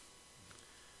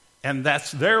 And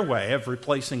that's their way of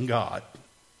replacing God.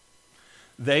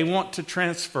 They want to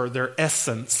transfer their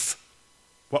essence,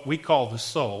 what we call the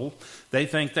soul. They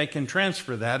think they can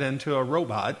transfer that into a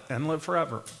robot and live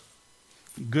forever.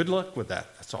 Good luck with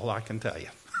that. That's all I can tell you.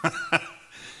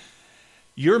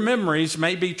 Your memories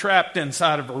may be trapped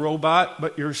inside of a robot,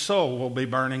 but your soul will be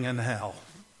burning in hell.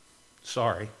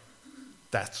 Sorry,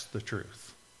 that's the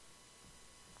truth.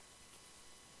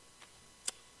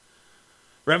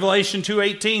 Revelation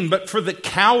 2:18, but for the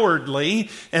cowardly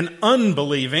and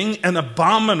unbelieving and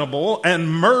abominable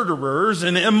and murderers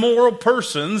and immoral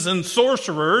persons and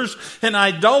sorcerers and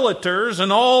idolaters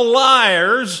and all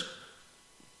liars,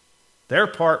 their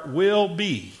part will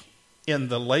be in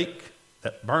the lake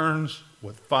that burns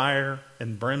with fire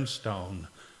and brimstone,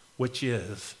 which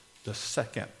is the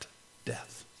second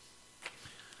death.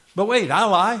 But wait, I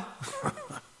lie.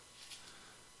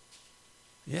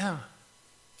 Yeah.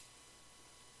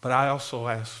 But I also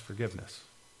ask forgiveness.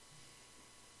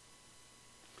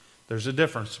 There's a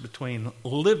difference between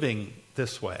living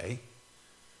this way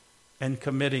and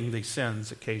committing these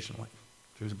sins occasionally.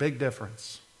 There's a big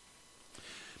difference.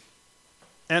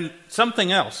 And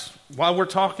something else, while we're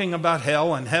talking about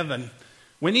hell and heaven,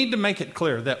 we need to make it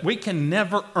clear that we can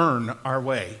never earn our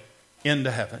way into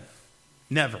heaven.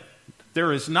 Never.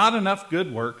 There is not enough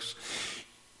good works.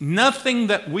 Nothing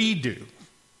that we do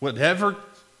would ever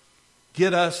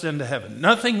get us into heaven.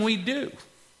 Nothing we do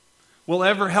will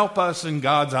ever help us in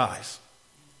God's eyes.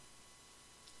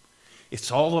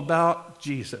 It's all about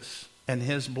Jesus and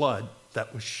his blood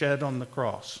that was shed on the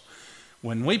cross.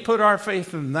 When we put our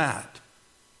faith in that,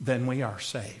 then we are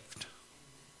saved.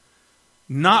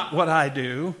 Not what I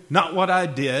do, not what I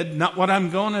did, not what I'm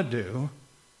going to do,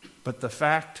 but the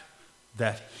fact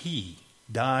that he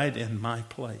died in my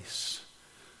place.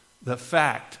 The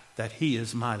fact that he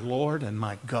is my Lord and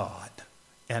my God,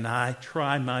 and I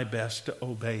try my best to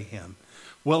obey him.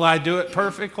 Will I do it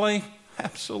perfectly?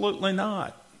 Absolutely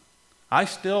not. I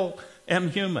still am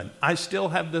human. I still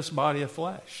have this body of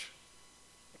flesh.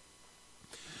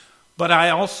 But I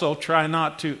also try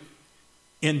not to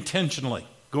intentionally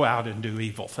go out and do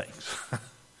evil things.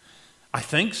 I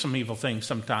think some evil things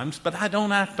sometimes, but I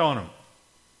don't act on them,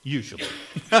 usually.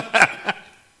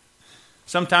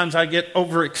 Sometimes I get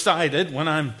overexcited when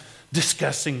I'm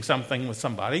discussing something with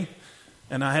somebody,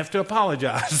 and I have to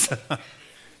apologize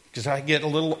because I get a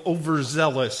little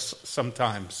overzealous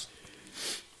sometimes.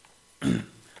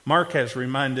 Mark has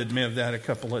reminded me of that a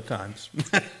couple of times.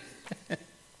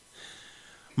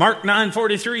 Mark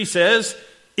 9:43 says,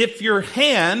 if your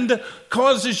hand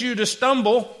causes you to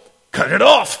stumble, cut it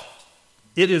off.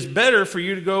 It is better for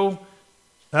you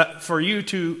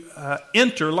to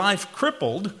enter life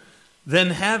crippled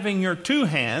than having your two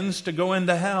hands to go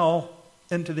into hell,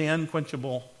 into the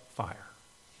unquenchable fire.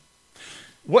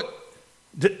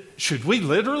 Should we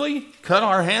literally cut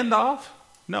our hand off?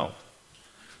 No.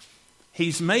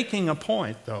 He's making a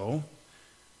point, though,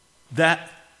 that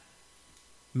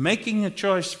making a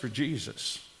choice for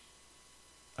Jesus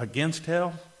against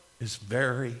hell is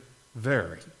very,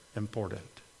 very important.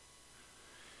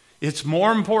 It's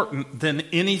more important than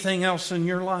anything else in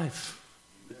your life.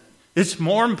 It's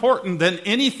more important than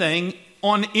anything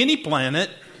on any planet,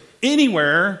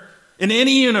 anywhere, in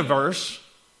any universe.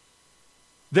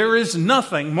 There is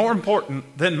nothing more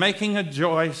important than making a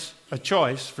choice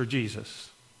for Jesus.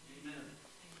 Amen.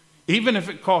 Even if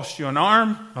it costs you an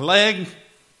arm, a leg,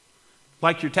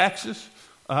 like your taxes,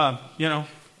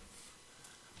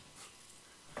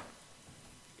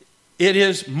 it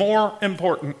is more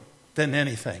important than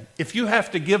anything. If you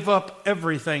have to give up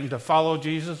everything to follow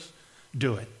Jesus,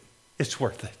 do it. It's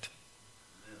worth it.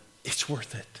 It's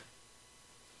worth it.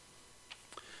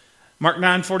 Mark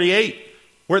 9:48,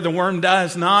 where the worm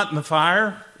dies not and the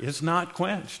fire is not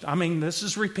quenched. I mean, this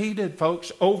is repeated,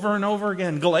 folks, over and over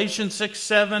again. Galatians 6,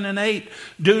 7, and 8.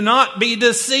 Do not be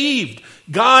deceived.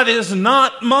 God is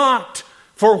not mocked.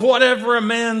 For whatever a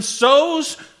man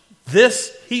sows,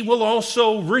 this he will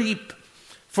also reap.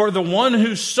 For the one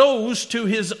who sows to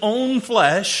his own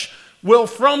flesh will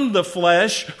from the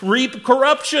flesh reap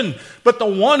corruption. But the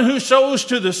one who sows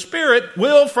to the Spirit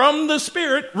will from the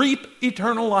Spirit reap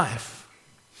eternal life.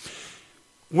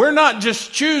 We're not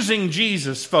just choosing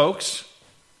Jesus, folks.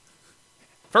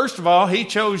 First of all, he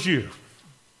chose you.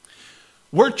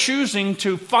 We're choosing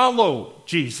to follow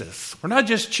Jesus. We're not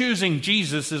just choosing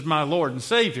Jesus as my Lord and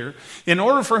Savior. In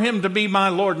order for him to be my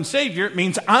Lord and Savior, it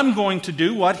means I'm going to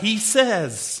do what he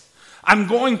says. I'm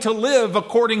going to live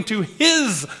according to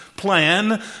his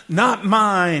plan, not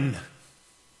mine.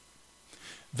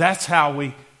 That's how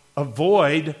we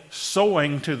avoid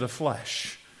sowing to the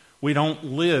flesh. We don't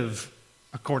live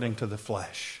according to the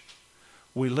flesh.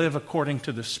 We live according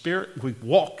to the Spirit. We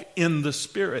walk in the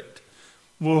Spirit.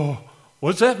 Whoa.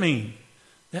 What does that mean?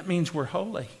 That means we're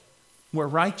holy. We're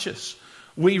righteous.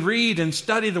 We read and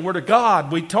study the Word of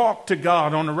God. We talk to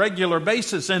God on a regular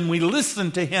basis, and we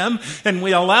listen to him, and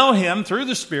we allow him through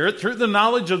the Spirit, through the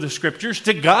knowledge of the Scriptures,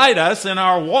 to guide us in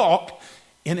our walk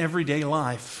in everyday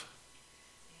life.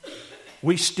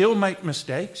 We still make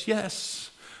mistakes, yes.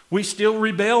 We still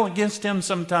rebel against him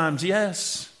sometimes,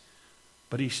 yes.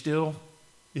 But he still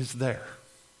is there.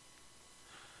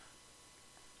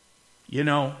 You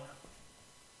know,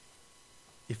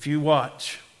 if you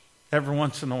watch every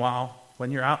once in a while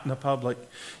when you're out in the public,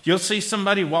 you'll see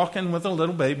somebody walking with a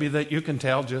little baby that you can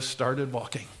tell just started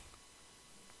walking.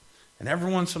 And every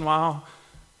once in a while,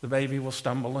 the baby will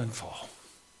stumble and fall.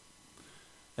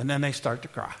 And then they start to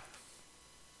cry.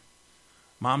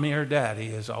 Mommy or daddy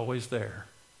is always there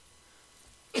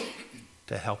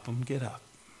to help them get up.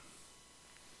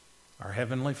 Our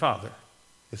Heavenly Father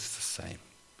is the same.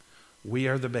 We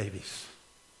are the babies.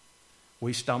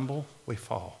 We stumble, we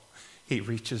fall. He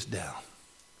reaches down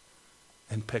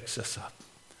and picks us up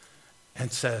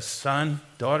and says, son,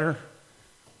 daughter,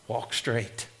 walk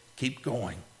straight. Keep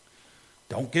going.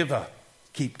 Don't give up.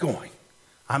 Keep going.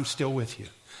 I'm still with you.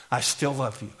 I still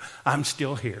love you. I'm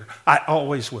still here. I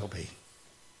always will be.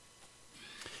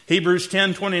 Hebrews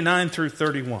 10:29 through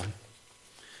 31.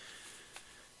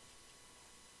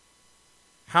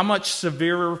 How much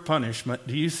severer punishment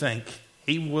do you think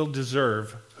he will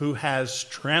deserve who has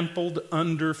trampled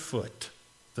underfoot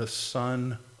the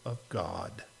Son of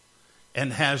God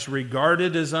and has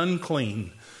regarded as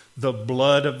unclean the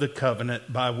blood of the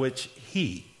covenant by which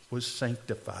he was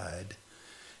sanctified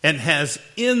and has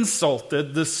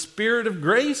insulted the Spirit of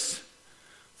grace?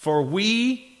 For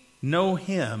we know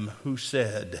him who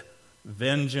said,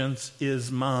 vengeance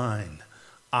is mine,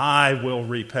 I will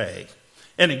repay.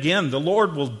 And again, the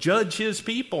Lord will judge his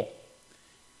people.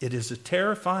 It is a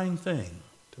terrifying thing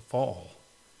to fall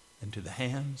into the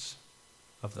hands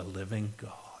of the living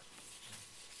God.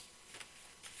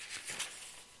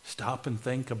 Stop and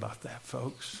think about that,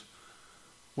 folks.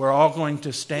 We're all going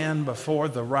to stand before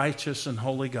the righteous and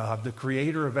holy God, the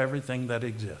creator of everything that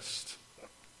exists.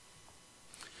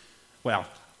 Well,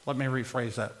 let me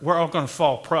rephrase that. We're all going to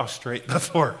fall prostrate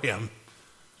before him.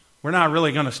 We're not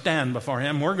really going to stand before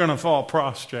him. We're going to fall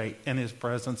prostrate in his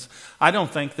presence. I don't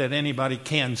think that anybody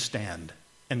can stand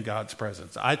in God's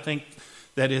presence. I think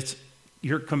that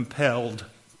you're compelled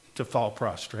to fall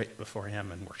prostrate before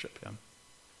him and worship him.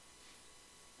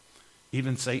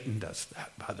 Even Satan does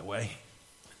that, by the way.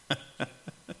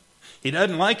 He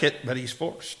doesn't like it, but he's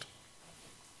forced.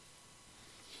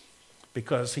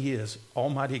 Because he is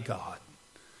Almighty God.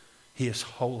 He is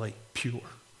holy, pure.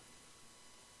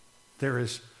 There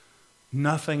is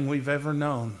nothing we've ever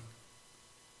known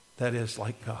that is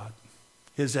like God.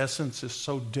 His essence is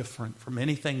so different from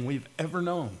anything we've ever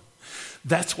known.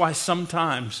 That's why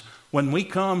sometimes when we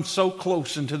come so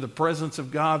close into the presence of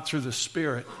God through the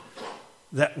Spirit,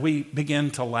 that we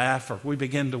begin to laugh or we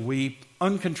begin to weep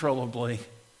uncontrollably,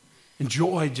 and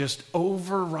joy just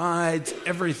overrides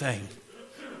everything,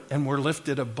 and we're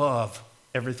lifted above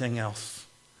everything else.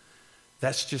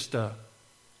 That's just a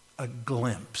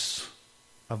glimpse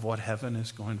of what heaven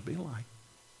is going to be like.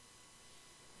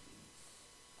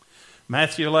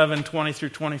 Matthew 11:20 through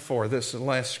 24. This is the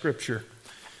last scripture.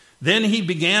 Then he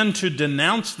began to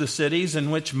denounce the cities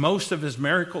in which most of his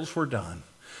miracles were done,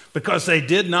 because they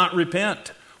did not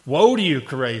repent. Woe to you,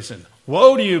 Chorazin!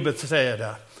 Woe to you,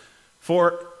 Bethsaida!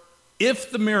 For if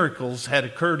the miracles had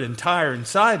occurred in Tyre and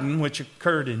Sidon, which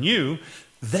occurred in you,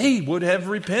 they would have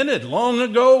repented long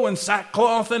ago in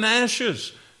sackcloth and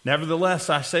ashes. Nevertheless,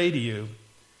 I say to you,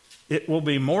 it will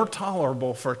be more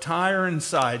tolerable for Tyre and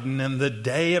Sidon in the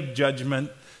day of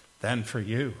judgment than for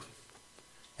you.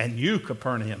 And you,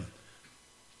 Capernaum,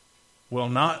 will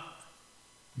not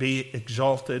be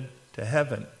exalted to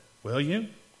heaven, will you?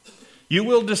 You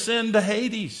will descend to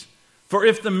Hades. For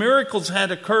if the miracles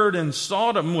had occurred in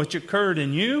Sodom, which occurred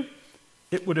in you,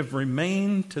 it would have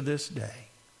remained to this day.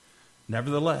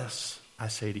 Nevertheless, I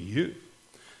say to you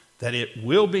that it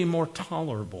will be more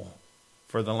tolerable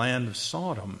for the land of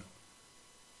Sodom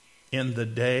in the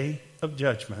day of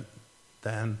judgment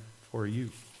than for you.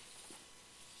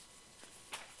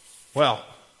 Well,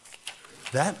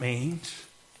 that means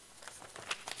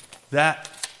that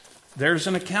there's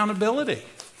an accountability.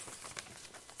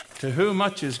 To whom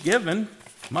much is given,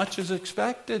 much is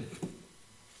expected.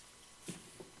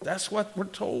 That's what we're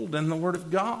told in the Word of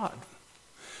God.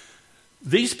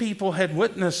 These people had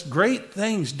witnessed great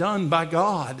things done by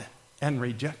God and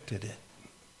rejected it.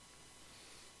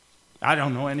 I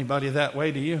don't know anybody that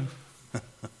way, do you?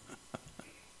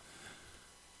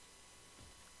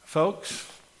 Folks,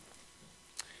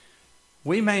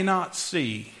 we may not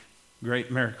see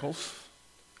great miracles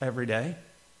every day,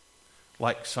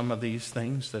 like some of these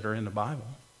things that are in the Bible,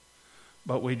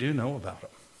 but we do know about them.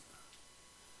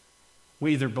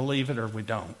 We either believe it or we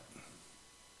don't.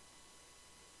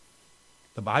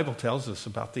 The Bible tells us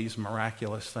about these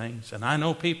miraculous things. And I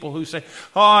know people who say,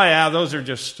 oh yeah, those are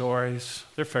just stories.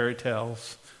 They're fairy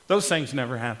tales. Those things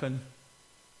never happen.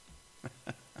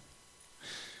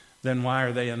 Then why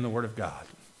are they in the Word of God?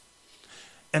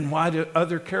 And why do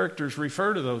other characters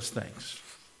refer to those things?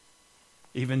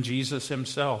 Even Jesus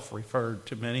himself referred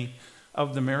to many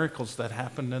of the miracles that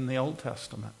happened in the Old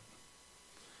Testament.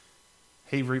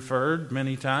 He referred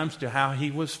many times to how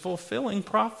he was fulfilling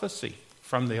prophecy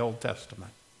from the Old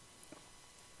Testament.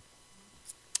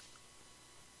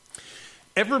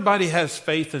 Everybody has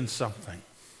faith in something.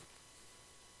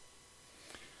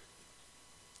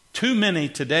 Too many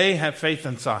today have faith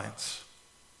in science.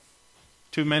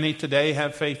 Too many today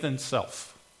have faith in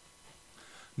self.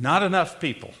 Not enough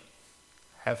people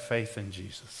have faith in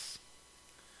Jesus.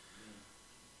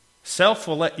 Self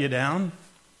will let you down.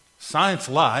 Science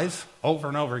lies over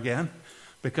and over again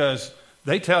because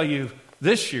they tell you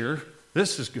this year,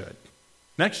 this is good.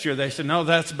 Next year they say, no,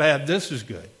 that's bad, this is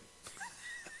good.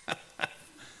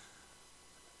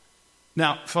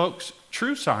 Now, folks,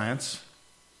 true science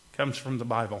comes from the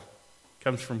Bible,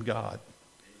 comes from God.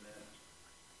 Amen.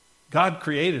 God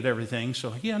created everything,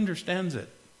 so he understands it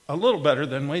a little better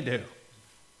than we do.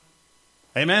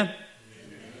 Amen? Amen?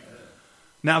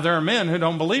 Now, there are men who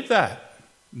don't believe that.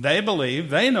 They believe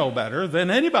they know better than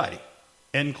anybody,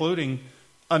 including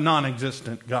a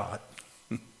non-existent God.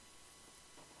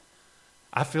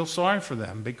 I feel sorry for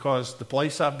them because the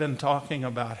place I've been talking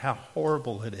about how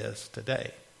horrible it is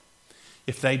today,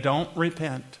 if they don't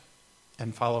repent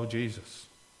and follow Jesus,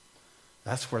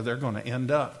 that's where they're going to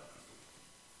end up.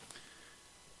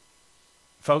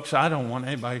 Folks, I don't want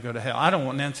anybody to go to hell. I don't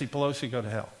want Nancy Pelosi to go to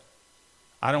hell.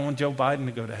 I don't want Joe Biden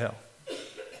to go to hell.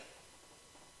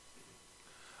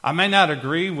 I may not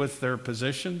agree with their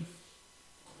position,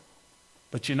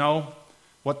 but you know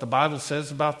what the Bible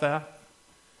says about that?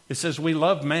 It says we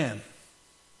love man,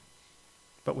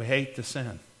 but we hate the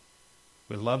sin.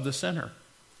 We love the sinner,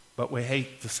 but we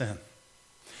hate the sin.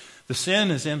 The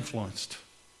sin is influenced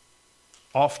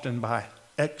often by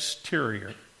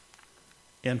exterior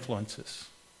influences.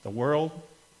 The world,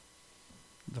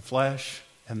 the flesh,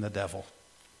 and the devil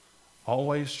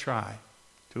always try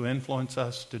to influence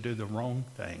us to do the wrong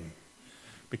thing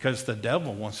because the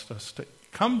devil wants us to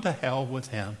come to hell with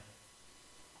him.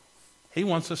 He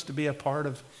wants us to be a part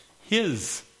of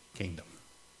his kingdom.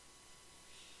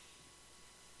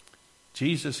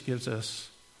 Jesus gives us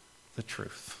the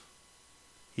truth.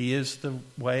 He is the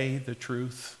way, the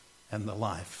truth, and the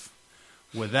life.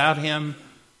 Without him,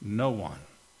 no one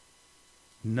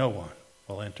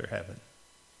will enter heaven.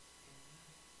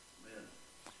 Amen.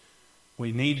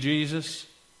 We need Jesus,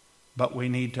 but we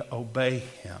need to obey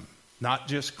him. Not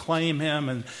just claim him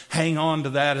and hang on to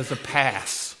that as a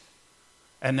pass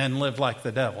and then live like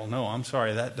the devil. No, I'm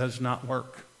sorry, that does not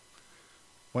work.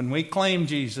 When we claim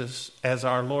Jesus as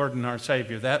our Lord and our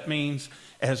Savior, that means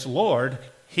as Lord,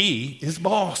 he is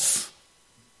boss.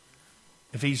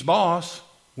 If he's boss,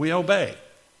 we obey.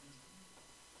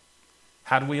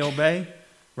 How do we obey?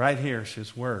 Right here is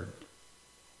his word.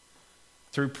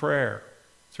 Through prayer,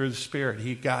 through the Spirit,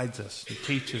 he guides us, he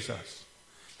teaches us,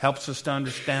 helps us to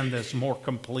understand this more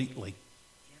completely.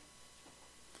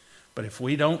 But if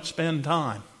we don't spend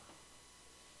time,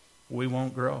 we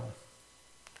won't grow.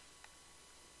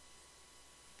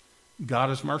 God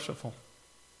is merciful,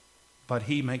 but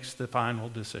he makes the final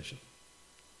decision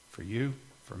for you,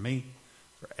 for me,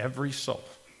 for every soul.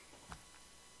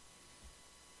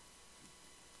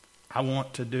 I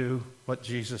want to do what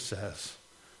Jesus says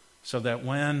so that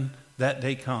when that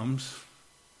day comes,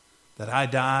 that I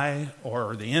die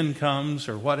or the end comes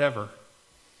or whatever,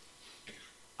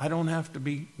 I don't have to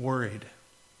be worried.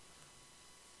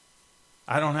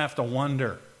 I don't have to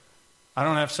wonder. I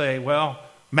don't have to say, well,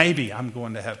 maybe I'm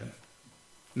going to heaven.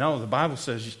 No, the Bible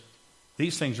says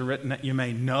these things are written that you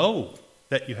may know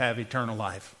that you have eternal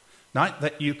life. Not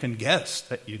that you can guess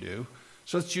that you do,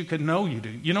 so that you can know you do.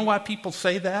 You know why people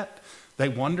say that? They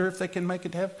wonder if they can make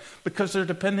it to heaven because they're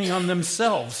depending on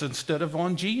themselves instead of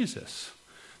on Jesus.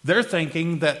 They're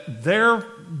thinking that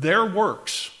their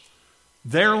works,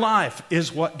 their life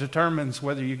is what determines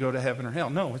whether you go to heaven or hell.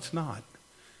 No, it's not.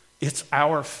 It's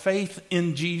our faith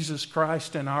in Jesus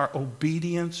Christ and our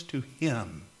obedience to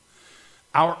Him.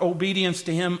 Our obedience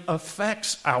to Him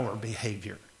affects our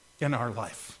behavior in our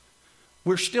life.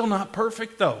 We're still not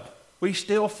perfect, though. We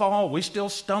still fall. We still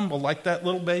stumble like that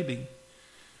little baby.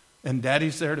 And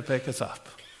Daddy's there to pick us up.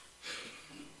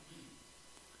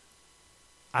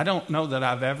 I don't know that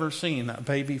I've ever seen a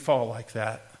baby fall like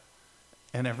that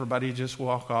and everybody just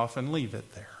walk off and leave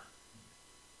it there.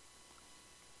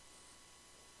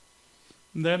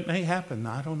 That may happen.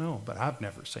 I don't know, but I've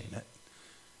never seen it.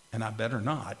 And I better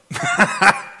not.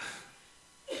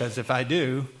 Because if I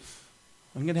do,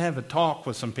 I'm going to have a talk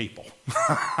with some people.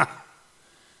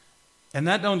 And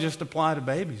that don't just apply to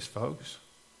babies, folks.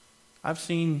 I've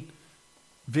seen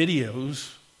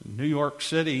videos in New York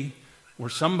City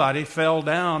where somebody fell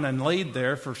down and laid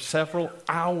there for several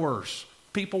hours.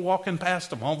 People walking past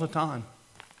them all the time.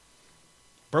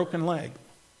 Broken leg.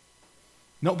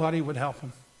 Nobody would help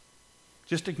them.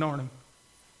 Just ignored them.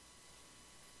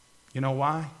 You know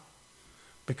why?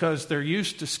 Because they're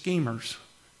used to schemers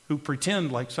who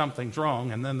pretend like something's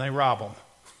wrong and then they rob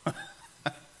them.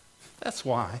 That's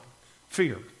why.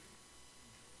 Fear.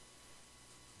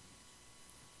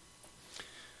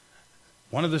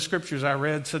 One of the scriptures I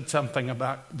read said something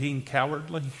about being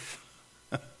cowardly.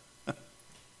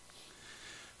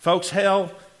 Folks,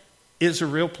 hell is a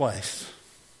real place.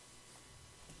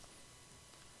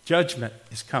 Judgment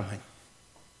is coming.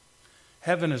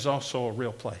 Heaven is also a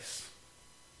real place.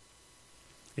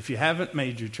 If you haven't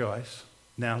made your choice,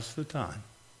 now's the time.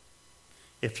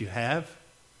 If you have,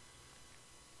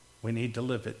 we need to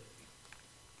live it.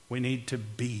 We need to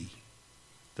be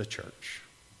the church.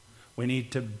 We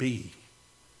need to be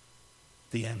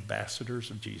the ambassadors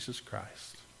of Jesus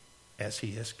Christ as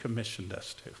He has commissioned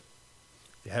us to.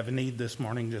 If you have a need this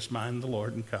morning, just mind the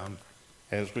Lord and come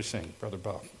as we sing. Brother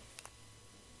Bob.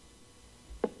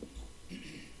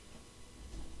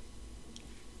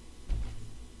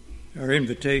 Our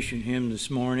invitation hymn this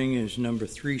morning is number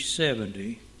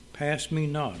 370. Pass me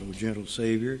not, O gentle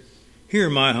Savior. Hear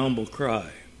my humble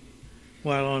cry.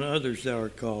 While on others thou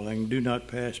art calling, do not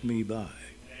pass me by.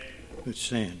 Let's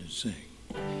stand and sing.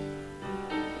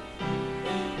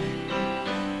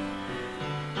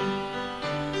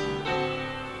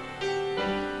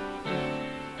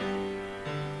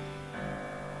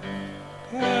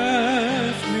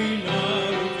 Pass me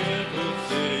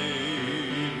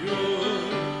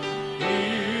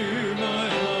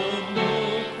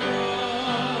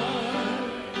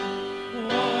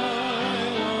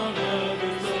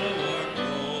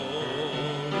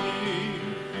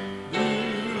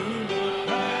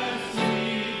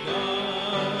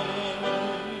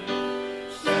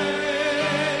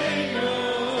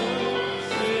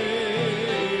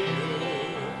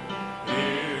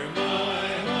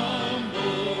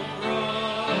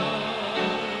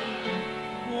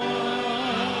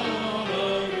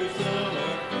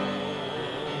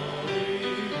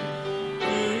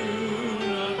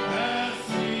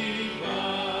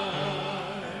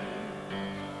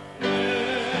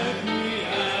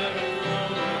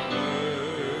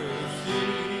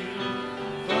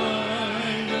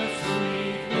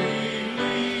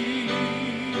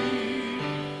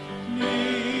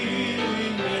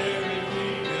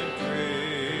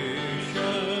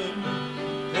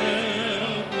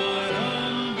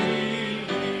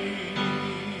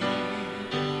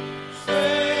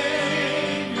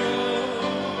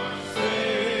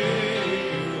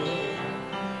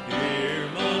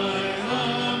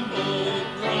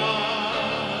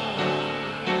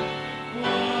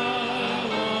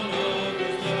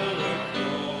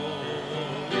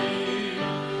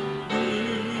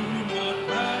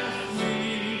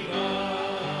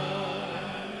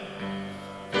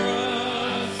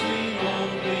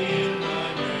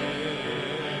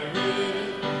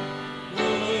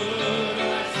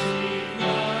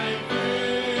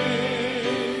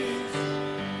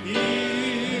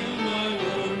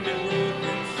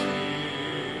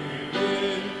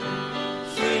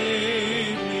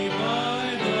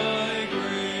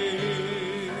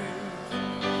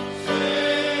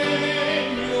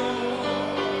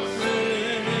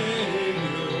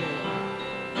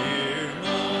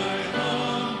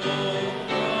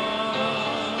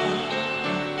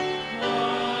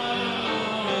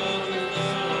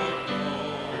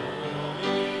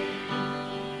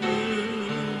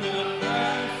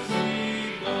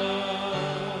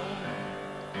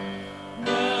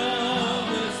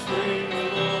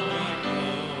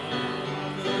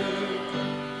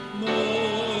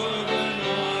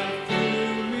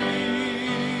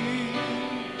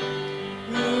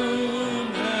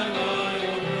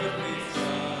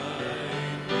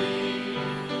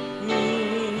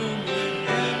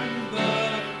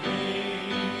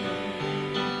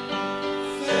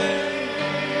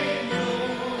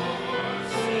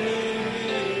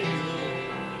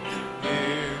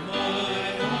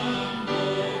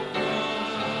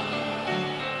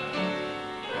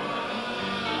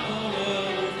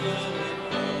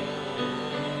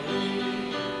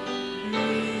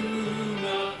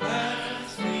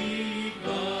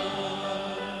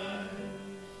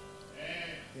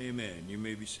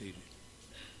may be seated.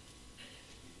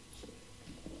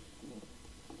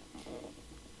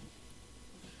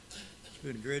 It's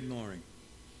been a good morning.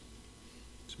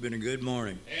 It's been a good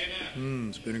morning. Amen.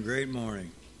 It's been a great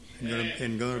morning.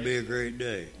 And going to be a great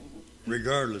day,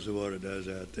 regardless of what it does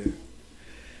out there.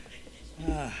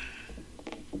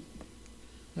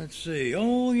 Let's see.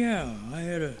 Oh, yeah. I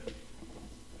had a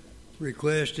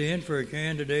request in for a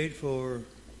candidate for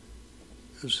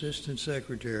assistant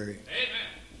secretary. Amen.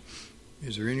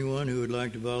 Is there anyone who would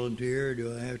like to volunteer, or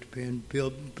do I have to pin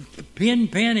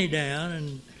Penny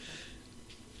down?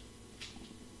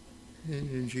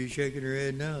 And she's shaking her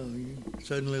head no. You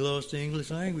suddenly lost the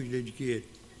English language, did you, kid?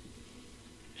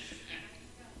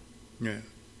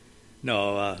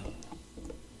 No.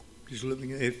 Just looking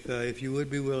if you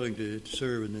would be willing to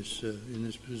serve in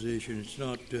this position. It's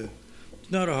not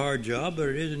a hard job, but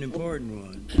it is an important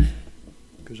one,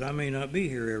 because I may not be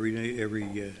here every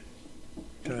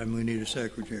time we need a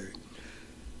secretary.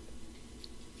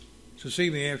 So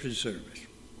see me after the service.